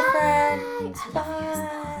you as a friend.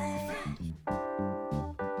 Bye.